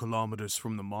a few kilometers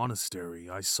from the monastery,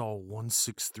 I saw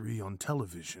 163 on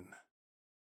television.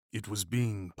 It was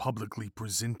being publicly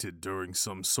presented during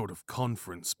some sort of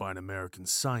conference by an American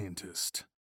scientist.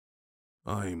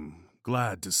 I'm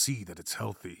glad to see that it's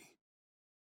healthy.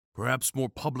 Perhaps more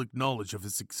public knowledge of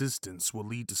its existence will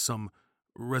lead to some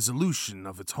resolution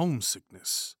of its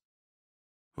homesickness.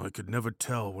 I could never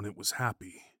tell when it was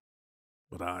happy,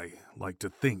 but I like to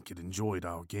think it enjoyed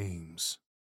our games.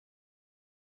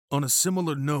 On a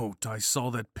similar note, I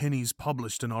saw that Penny's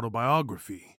published an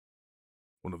autobiography.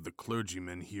 One of the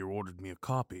clergymen here ordered me a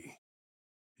copy.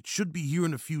 It should be here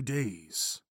in a few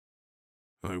days.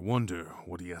 I wonder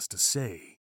what he has to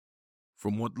say.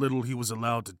 From what little he was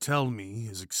allowed to tell me,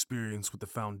 his experience with the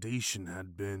Foundation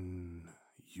had been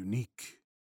unique.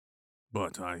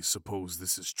 But I suppose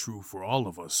this is true for all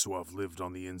of us who have lived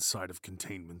on the inside of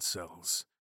containment cells.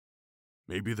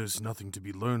 Maybe there's nothing to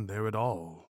be learned there at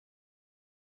all.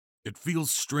 It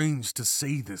feels strange to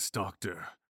say this, Doctor,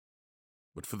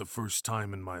 but for the first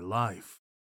time in my life,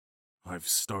 I've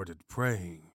started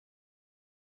praying.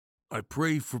 I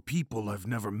pray for people I've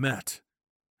never met,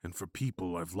 and for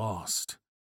people I've lost.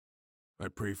 I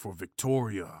pray for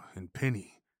Victoria and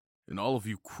Penny, and all of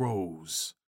you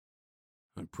crows.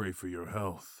 I pray for your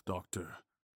health, Doctor,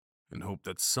 and hope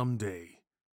that someday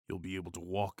you'll be able to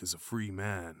walk as a free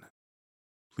man.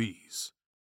 Please,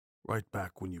 write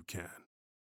back when you can.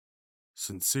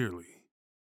 Sincerely,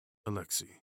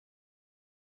 Alexei.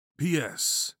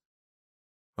 P.S.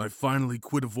 I finally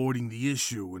quit avoiding the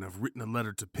issue and have written a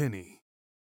letter to Penny.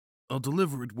 I'll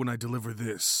deliver it when I deliver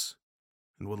this,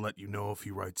 and will let you know if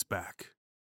he writes back.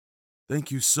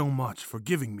 Thank you so much for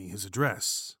giving me his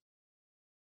address.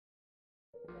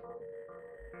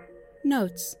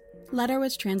 Notes. Letter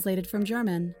was translated from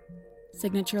German.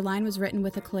 Signature line was written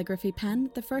with a calligraphy pen,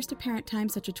 the first apparent time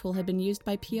such a tool had been used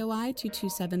by POI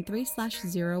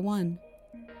 2273/01.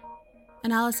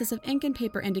 Analysis of ink and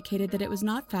paper indicated that it was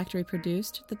not factory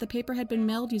produced, that the paper had been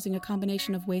milled using a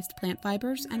combination of waste plant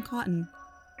fibers and cotton.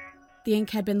 The ink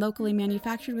had been locally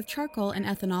manufactured with charcoal and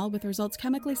ethanol with results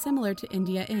chemically similar to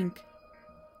India ink.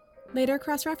 Later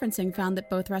cross-referencing found that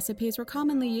both recipes were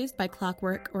commonly used by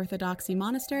clockwork orthodoxy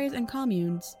monasteries and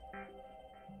communes.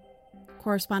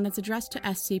 Correspondence addressed to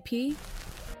SCP,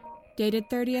 dated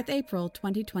 30th April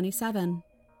 2027.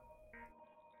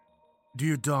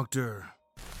 Dear Doctor,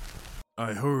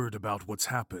 I heard about what's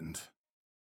happened.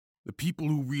 The people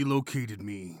who relocated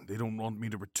me, they don't want me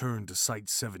to return to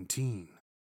Site-17.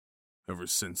 Ever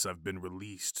since I've been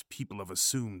released, people have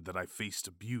assumed that I faced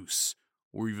abuse,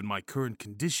 or even my current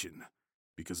condition,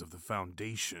 because of the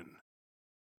Foundation.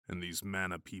 And these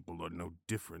mana people are no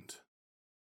different.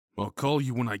 I'll call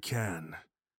you when I can,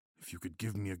 if you could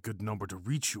give me a good number to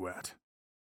reach you at.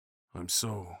 I'm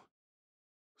so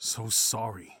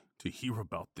sorry to hear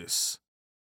about this.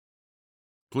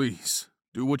 Please,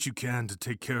 do what you can to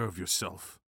take care of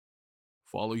yourself.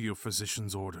 Follow your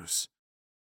physician's orders.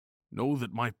 Know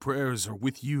that my prayers are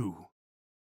with you,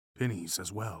 Penny's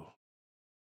as well.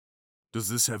 Does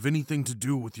this have anything to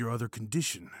do with your other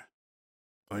condition?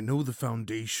 I know the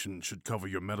Foundation should cover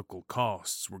your medical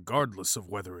costs regardless of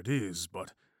whether it is,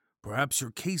 but perhaps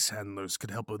your case handlers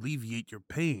could help alleviate your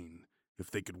pain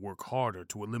if they could work harder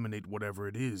to eliminate whatever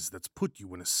it is that's put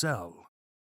you in a cell.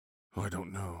 I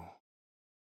don't know.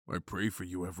 I pray for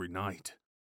you every night.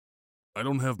 I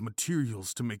don't have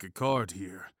materials to make a card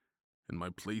here, and my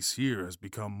place here has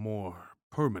become more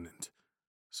permanent,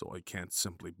 so I can't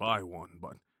simply buy one,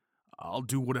 but I'll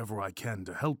do whatever I can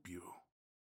to help you.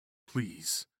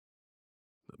 Please,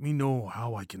 let me know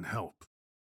how I can help.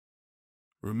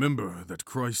 Remember that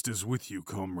Christ is with you,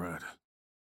 comrade.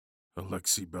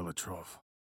 Alexei Belitrov.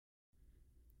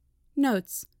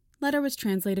 Notes. Letter was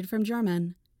translated from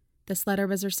German. This letter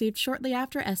was received shortly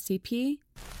after SCP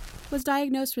was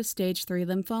diagnosed with Stage 3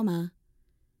 lymphoma.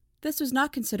 This was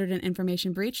not considered an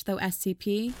information breach, though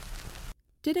SCP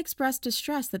did express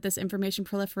distress that this information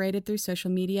proliferated through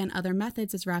social media and other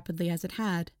methods as rapidly as it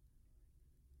had.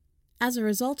 As a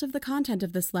result of the content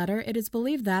of this letter, it is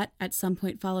believed that, at some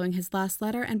point following his last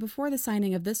letter and before the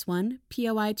signing of this one,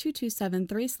 POI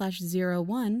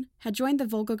 2273/01 had joined the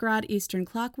Volgograd Eastern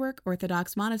Clockwork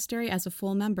Orthodox Monastery as a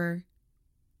full member.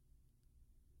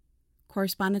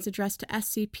 Correspondence addressed to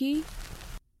SCP,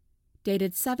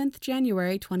 dated 7th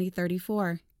January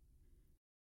 2034.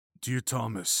 Dear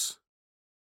Thomas,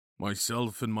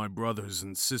 myself and my brothers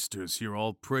and sisters here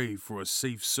all pray for a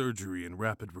safe surgery and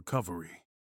rapid recovery.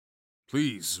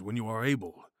 Please, when you are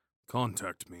able,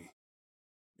 contact me.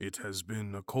 It has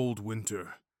been a cold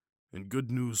winter, and good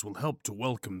news will help to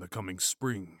welcome the coming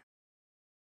spring.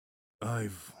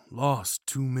 I've lost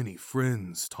too many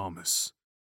friends, Thomas.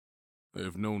 I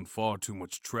have known far too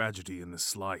much tragedy in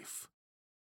this life.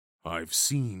 I've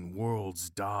seen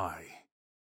worlds die.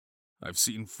 I've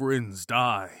seen friends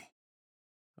die.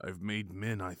 I've made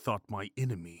men I thought my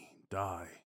enemy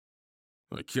die.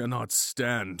 I cannot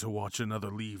stand to watch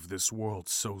another leave this world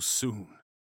so soon.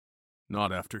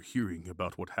 Not after hearing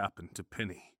about what happened to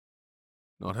Penny.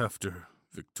 Not after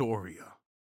Victoria.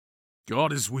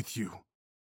 God is with you.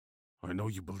 I know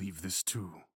you believe this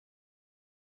too.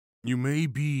 You may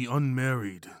be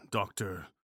unmarried, Doctor,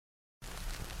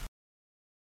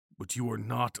 but you are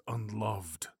not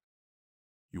unloved.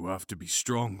 You have to be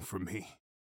strong for me.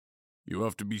 You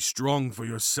have to be strong for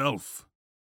yourself.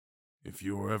 If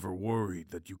you are ever worried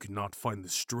that you cannot find the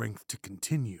strength to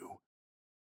continue,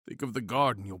 think of the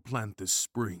garden you'll plant this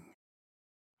spring.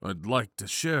 I'd like to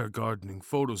share gardening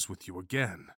photos with you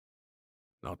again.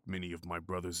 Not many of my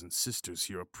brothers and sisters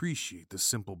here appreciate the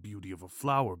simple beauty of a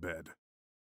flower bed,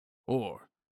 or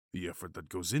the effort that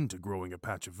goes into growing a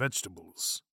patch of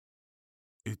vegetables.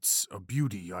 It's a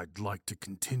beauty I'd like to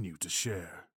continue to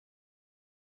share.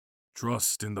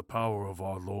 Trust in the power of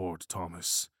our Lord,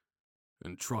 Thomas,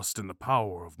 and trust in the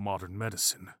power of modern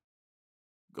medicine.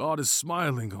 God is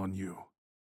smiling on you.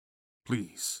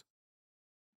 Please,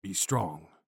 be strong.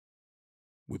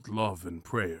 With love and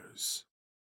prayers,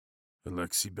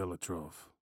 Alexei Belitrov.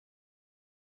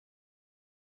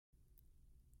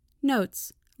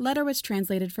 Notes. Letter was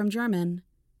translated from German.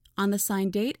 On the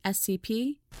signed date,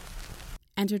 SCP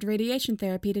entered radiation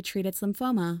therapy to treat its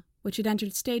lymphoma, which had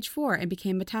entered stage 4 and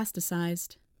became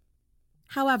metastasized.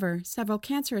 However, several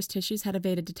cancerous tissues had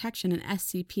evaded detection, and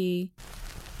SCP's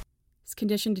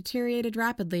condition deteriorated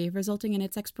rapidly, resulting in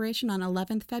its expiration on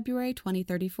 11th February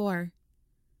 2034.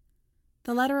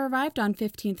 The letter arrived on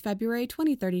 15th February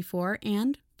 2034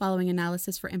 and, following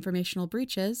analysis for informational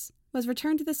breaches, was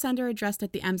returned to the sender addressed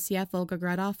at the MCF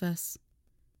Volgograd office.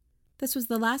 This was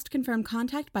the last confirmed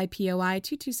contact by POI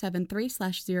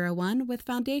 2273/01 with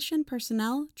Foundation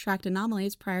personnel tracked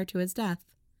anomalies prior to his death.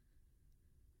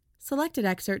 Selected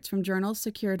excerpts from journals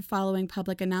secured following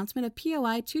public announcement of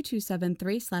POI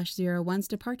 2273/01's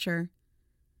departure.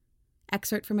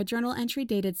 Excerpt from a journal entry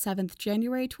dated 7th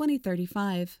January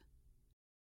 2035.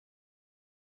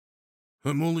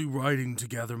 I'm only writing to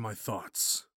gather my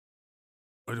thoughts.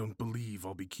 I don't believe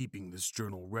I'll be keeping this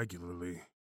journal regularly.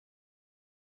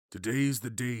 Today's the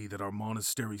day that our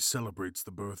monastery celebrates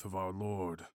the birth of our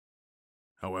Lord.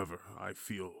 However, I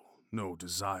feel no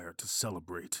desire to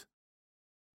celebrate.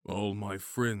 All my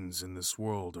friends in this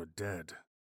world are dead.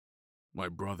 My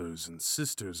brothers and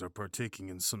sisters are partaking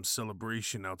in some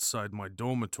celebration outside my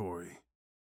dormitory.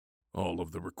 All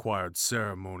of the required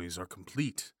ceremonies are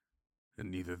complete,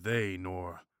 and neither they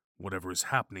nor whatever is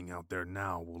happening out there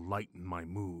now will lighten my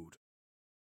mood.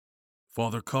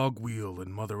 Father Cogwheel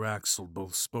and Mother Axel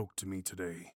both spoke to me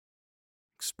today,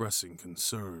 expressing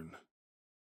concern.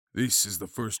 This is the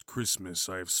first Christmas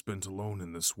I have spent alone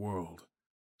in this world,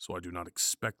 so I do not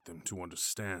expect them to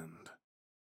understand.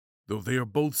 Though they are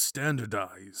both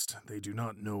standardized, they do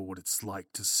not know what it's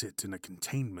like to sit in a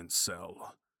containment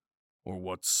cell, or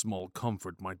what small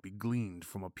comfort might be gleaned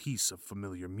from a piece of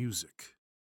familiar music.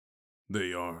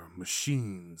 They are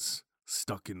machines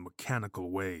stuck in mechanical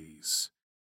ways.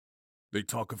 They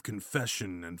talk of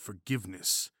confession and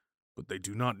forgiveness, but they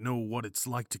do not know what it's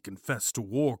like to confess to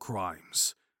war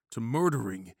crimes, to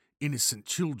murdering innocent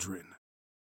children,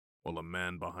 while a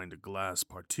man behind a glass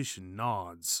partition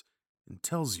nods and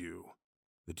tells you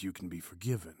that you can be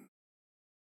forgiven.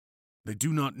 They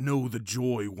do not know the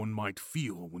joy one might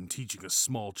feel when teaching a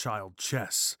small child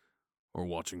chess, or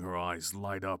watching her eyes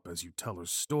light up as you tell her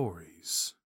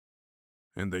stories.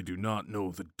 And they do not know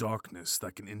the darkness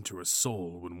that can enter a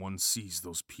soul when one sees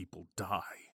those people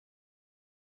die.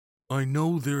 I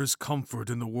know there is comfort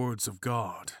in the words of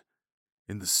God,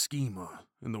 in the schema,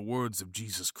 in the words of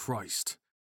Jesus Christ.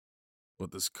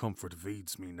 But this comfort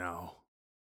evades me now.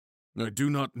 I do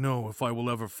not know if I will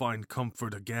ever find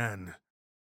comfort again,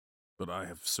 but I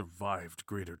have survived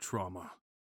greater trauma,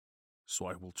 so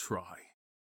I will try.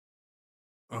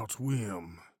 Aut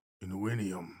viam,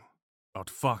 inuenium, aut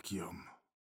facium.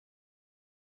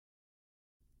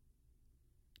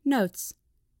 Notes.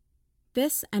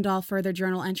 This and all further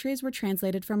journal entries were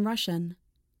translated from Russian.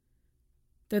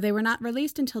 Though they were not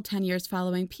released until 10 years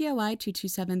following POI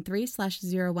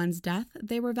 2273/01's death,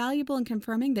 they were valuable in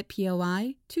confirming that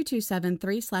POI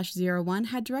 2273/01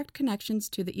 had direct connections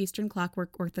to the Eastern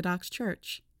Clockwork Orthodox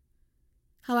Church.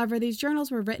 However, these journals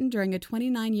were written during a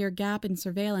 29-year gap in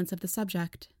surveillance of the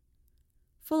subject.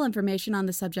 Full information on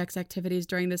the subject's activities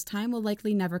during this time will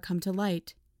likely never come to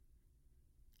light.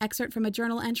 Excerpt from a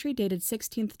journal entry dated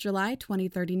 16th July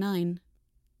 2039.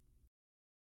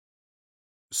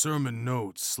 Sermon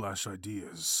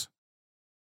notes/ideas.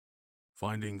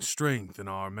 Finding strength in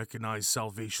our mechanized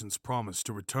salvation's promise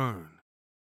to return.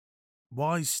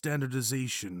 Why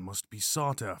standardization must be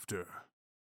sought after.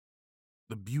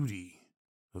 The beauty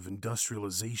of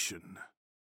industrialization.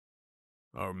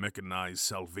 Our mechanized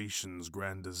salvation's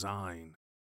grand design.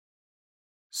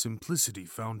 Simplicity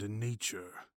found in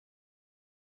nature.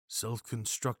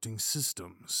 Self-constructing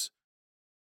systems.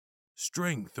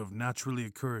 Strength of naturally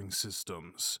occurring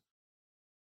systems,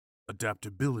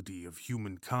 adaptability of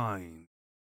humankind,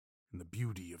 and the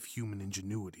beauty of human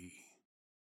ingenuity.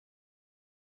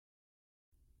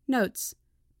 Notes.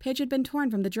 Page had been torn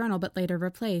from the journal but later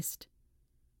replaced.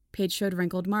 Page showed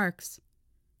wrinkled marks.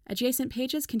 Adjacent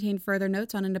pages contained further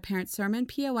notes on an apparent sermon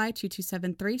POI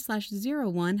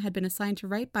 2273/01 had been assigned to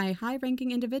write by a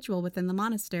high-ranking individual within the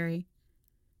monastery.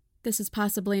 This is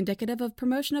possibly indicative of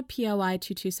promotion of POI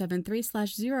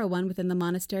 2273/01 within the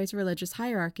monastery's religious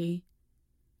hierarchy.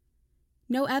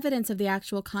 No evidence of the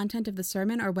actual content of the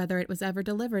sermon or whether it was ever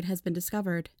delivered has been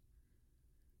discovered.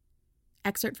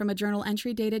 Excerpt from a journal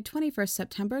entry dated 21st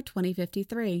September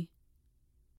 2053.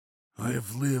 I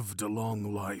have lived a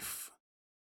long life.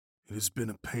 It has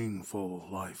been a painful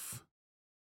life.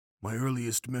 My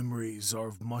earliest memories are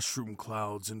of mushroom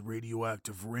clouds and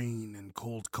radioactive rain and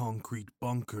cold concrete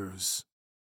bunkers.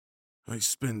 I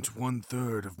spent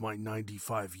 1/3 of my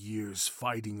 95 years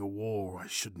fighting a war I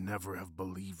should never have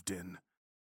believed in,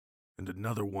 and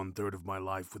another 1/3 of my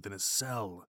life within a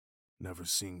cell, never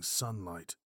seeing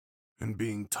sunlight, and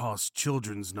being tossed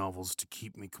children's novels to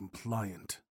keep me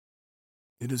compliant.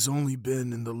 It has only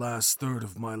been in the last third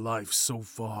of my life so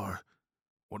far,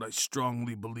 what I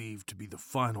strongly believe to be the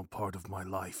final part of my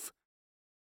life,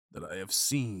 that I have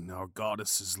seen our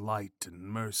goddess's light and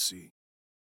mercy.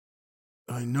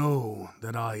 I know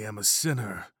that I am a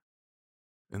sinner,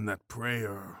 and that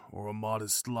prayer or a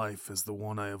modest life as the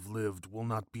one I have lived will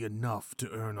not be enough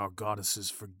to earn our goddess's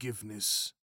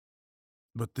forgiveness.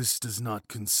 But this does not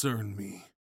concern me.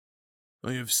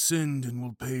 I have sinned and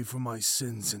will pay for my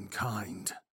sins in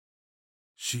kind.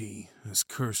 She has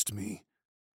cursed me,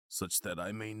 such that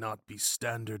I may not be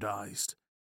standardized.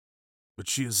 But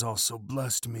she has also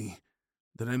blessed me,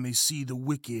 that I may see the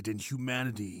wicked in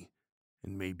humanity,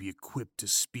 and may be equipped to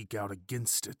speak out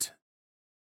against it.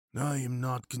 I am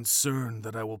not concerned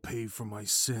that I will pay for my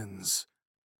sins,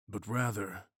 but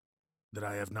rather that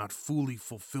I have not fully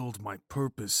fulfilled my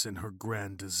purpose in her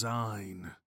grand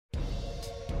design.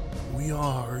 We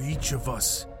are, each of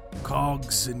us,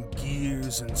 cogs and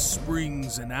gears and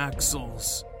springs and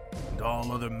axles, and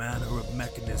all other manner of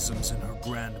mechanisms in her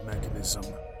grand mechanism.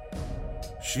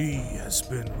 She has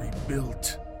been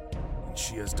rebuilt, and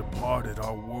she has departed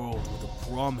our world with a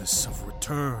promise of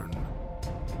return.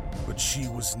 But she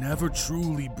was never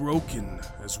truly broken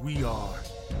as we are,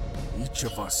 each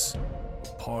of us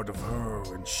a part of her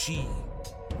and she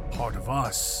a part of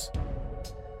us.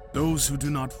 Those who do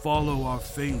not follow our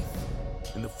faith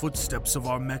in the footsteps of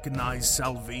our mechanized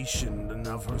salvation and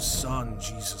of her Son,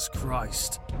 Jesus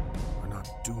Christ, are not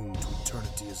doomed to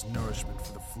eternity as nourishment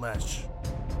for the flesh.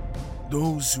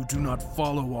 Those who do not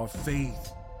follow our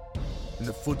faith in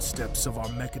the footsteps of our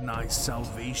mechanized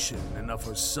salvation and of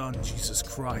her Son, Jesus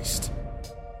Christ,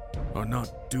 are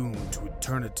not doomed to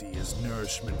eternity as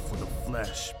nourishment for the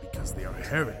flesh because they are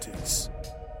heretics,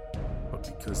 but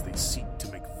because they seek to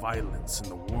make violence in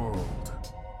the world,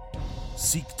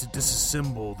 seek to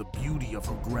disassemble the beauty of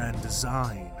her grand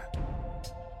design.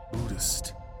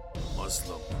 Buddhist,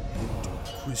 Muslim, Hindu,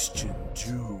 Christian,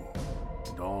 Jew,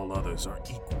 and all others are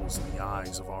equals in the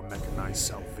eyes of our mechanized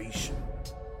salvation,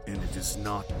 and it is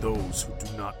not those who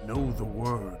do not know the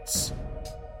words,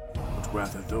 but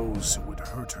rather those who would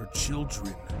hurt her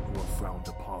children who are frowned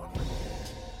upon,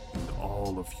 and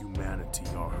all of humanity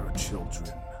are her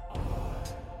children.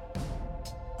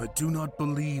 I do not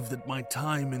believe that my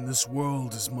time in this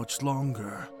world is much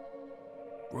longer.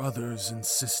 Brothers and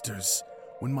sisters,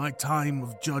 when my time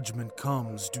of judgment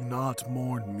comes, do not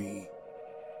mourn me.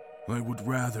 I would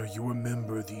rather you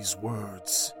remember these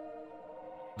words.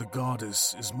 The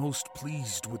goddess is most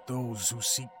pleased with those who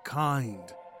seek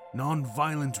kind,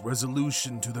 non-violent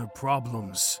resolution to their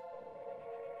problems,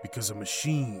 because a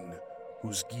machine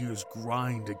whose gears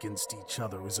grind against each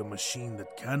other, is a machine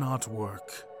that cannot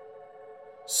work.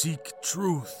 Seek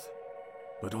truth,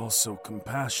 but also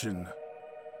compassion.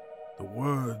 The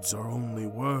words are only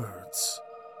words.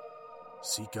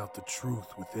 Seek out the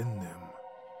truth within them.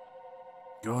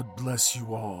 God bless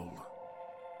you all,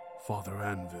 Father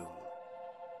Anvil.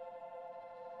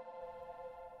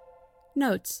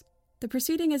 Notes. The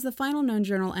proceeding is the final known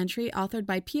journal entry authored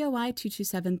by POI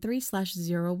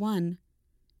 2273/01.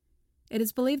 It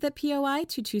is believed that POI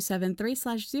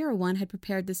 2273/01 had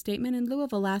prepared the statement in lieu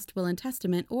of a last will and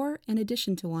testament or in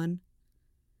addition to one.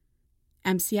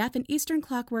 MCF and Eastern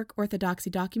Clockwork Orthodoxy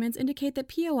documents indicate that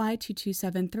POI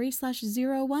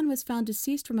 2273/01 was found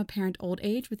deceased from apparent old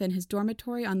age within his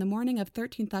dormitory on the morning of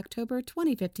 13th October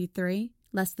 2053,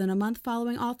 less than a month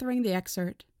following authoring the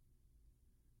excerpt.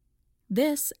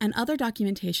 This and other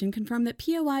documentation confirm that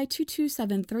POI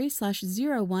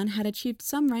 2273/01 had achieved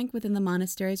some rank within the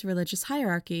monastery's religious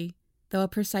hierarchy, though a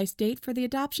precise date for the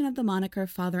adoption of the moniker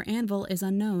Father Anvil is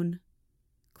unknown.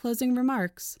 Closing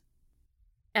remarks.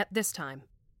 At this time,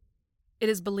 it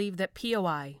is believed that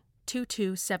POI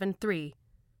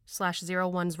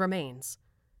 2273/01's remains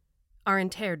are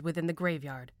interred within the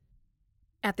graveyard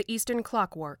at the Eastern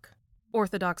Clockwork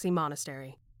Orthodoxy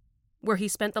Monastery, where he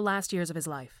spent the last years of his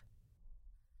life.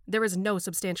 There is no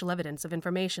substantial evidence of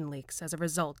information leaks as a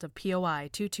result of POI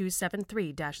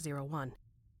 2273-01.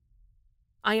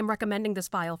 I am recommending this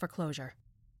file for closure.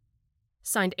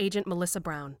 Signed Agent Melissa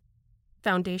Brown,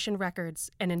 Foundation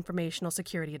Records and Informational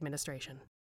Security Administration.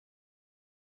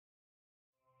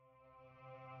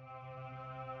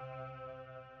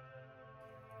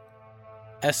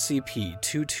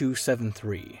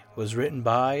 SCP-2273 was written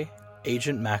by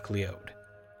Agent MacLeod.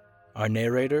 Our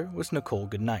narrator was Nicole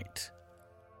Goodnight.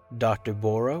 Dr.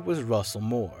 Bora was Russell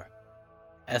Moore.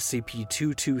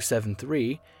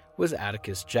 SCP-2273 was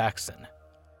Atticus Jackson.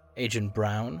 Agent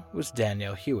Brown was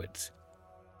Danielle Hewitt.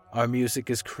 Our music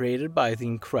is created by the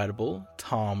incredible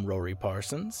Tom Rory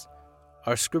Parsons.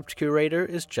 Our script curator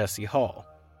is Jesse Hall.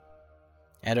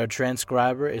 And our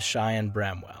transcriber is Cheyenne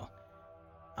Bramwell.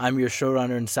 I'm your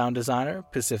showrunner and sound designer,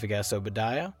 Pacific S.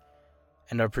 Obadiah.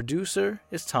 And our producer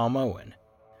is Tom Owen.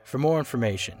 For more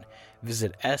information,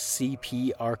 visit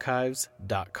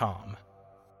scparchives.com.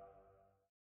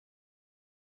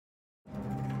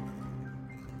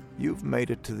 You've made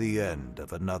it to the end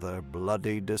of another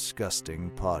bloody,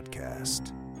 disgusting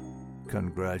podcast.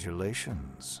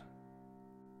 Congratulations.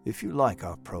 If you like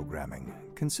our programming,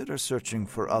 consider searching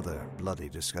for other bloody,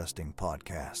 disgusting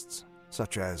podcasts,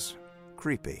 such as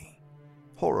Creepy,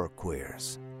 Horror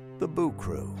Queers, The Boo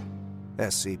Crew,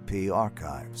 SCP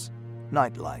Archives,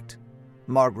 Nightlight,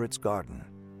 Margaret's Garden,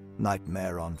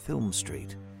 Nightmare on Film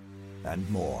Street, and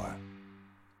more.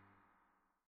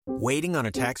 Waiting on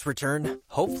a tax return?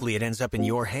 Hopefully it ends up in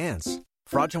your hands.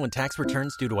 Fraudulent tax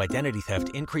returns due to identity theft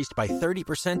increased by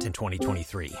 30% in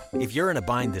 2023. If you're in a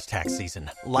bind this tax season,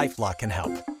 LifeLock can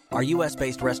help. Our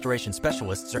U.S.-based restoration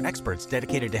specialists are experts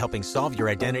dedicated to helping solve your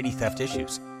identity theft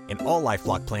issues. And all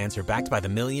LifeLock plans are backed by the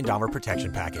 $1 Million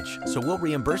Protection Package. So we'll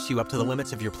reimburse you up to the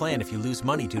limits of your plan if you lose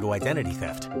money due to identity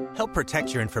theft. Help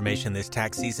protect your information this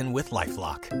tax season with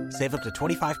LifeLock. Save up to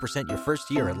 25% your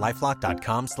first year at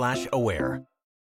LifeLock.com/aware.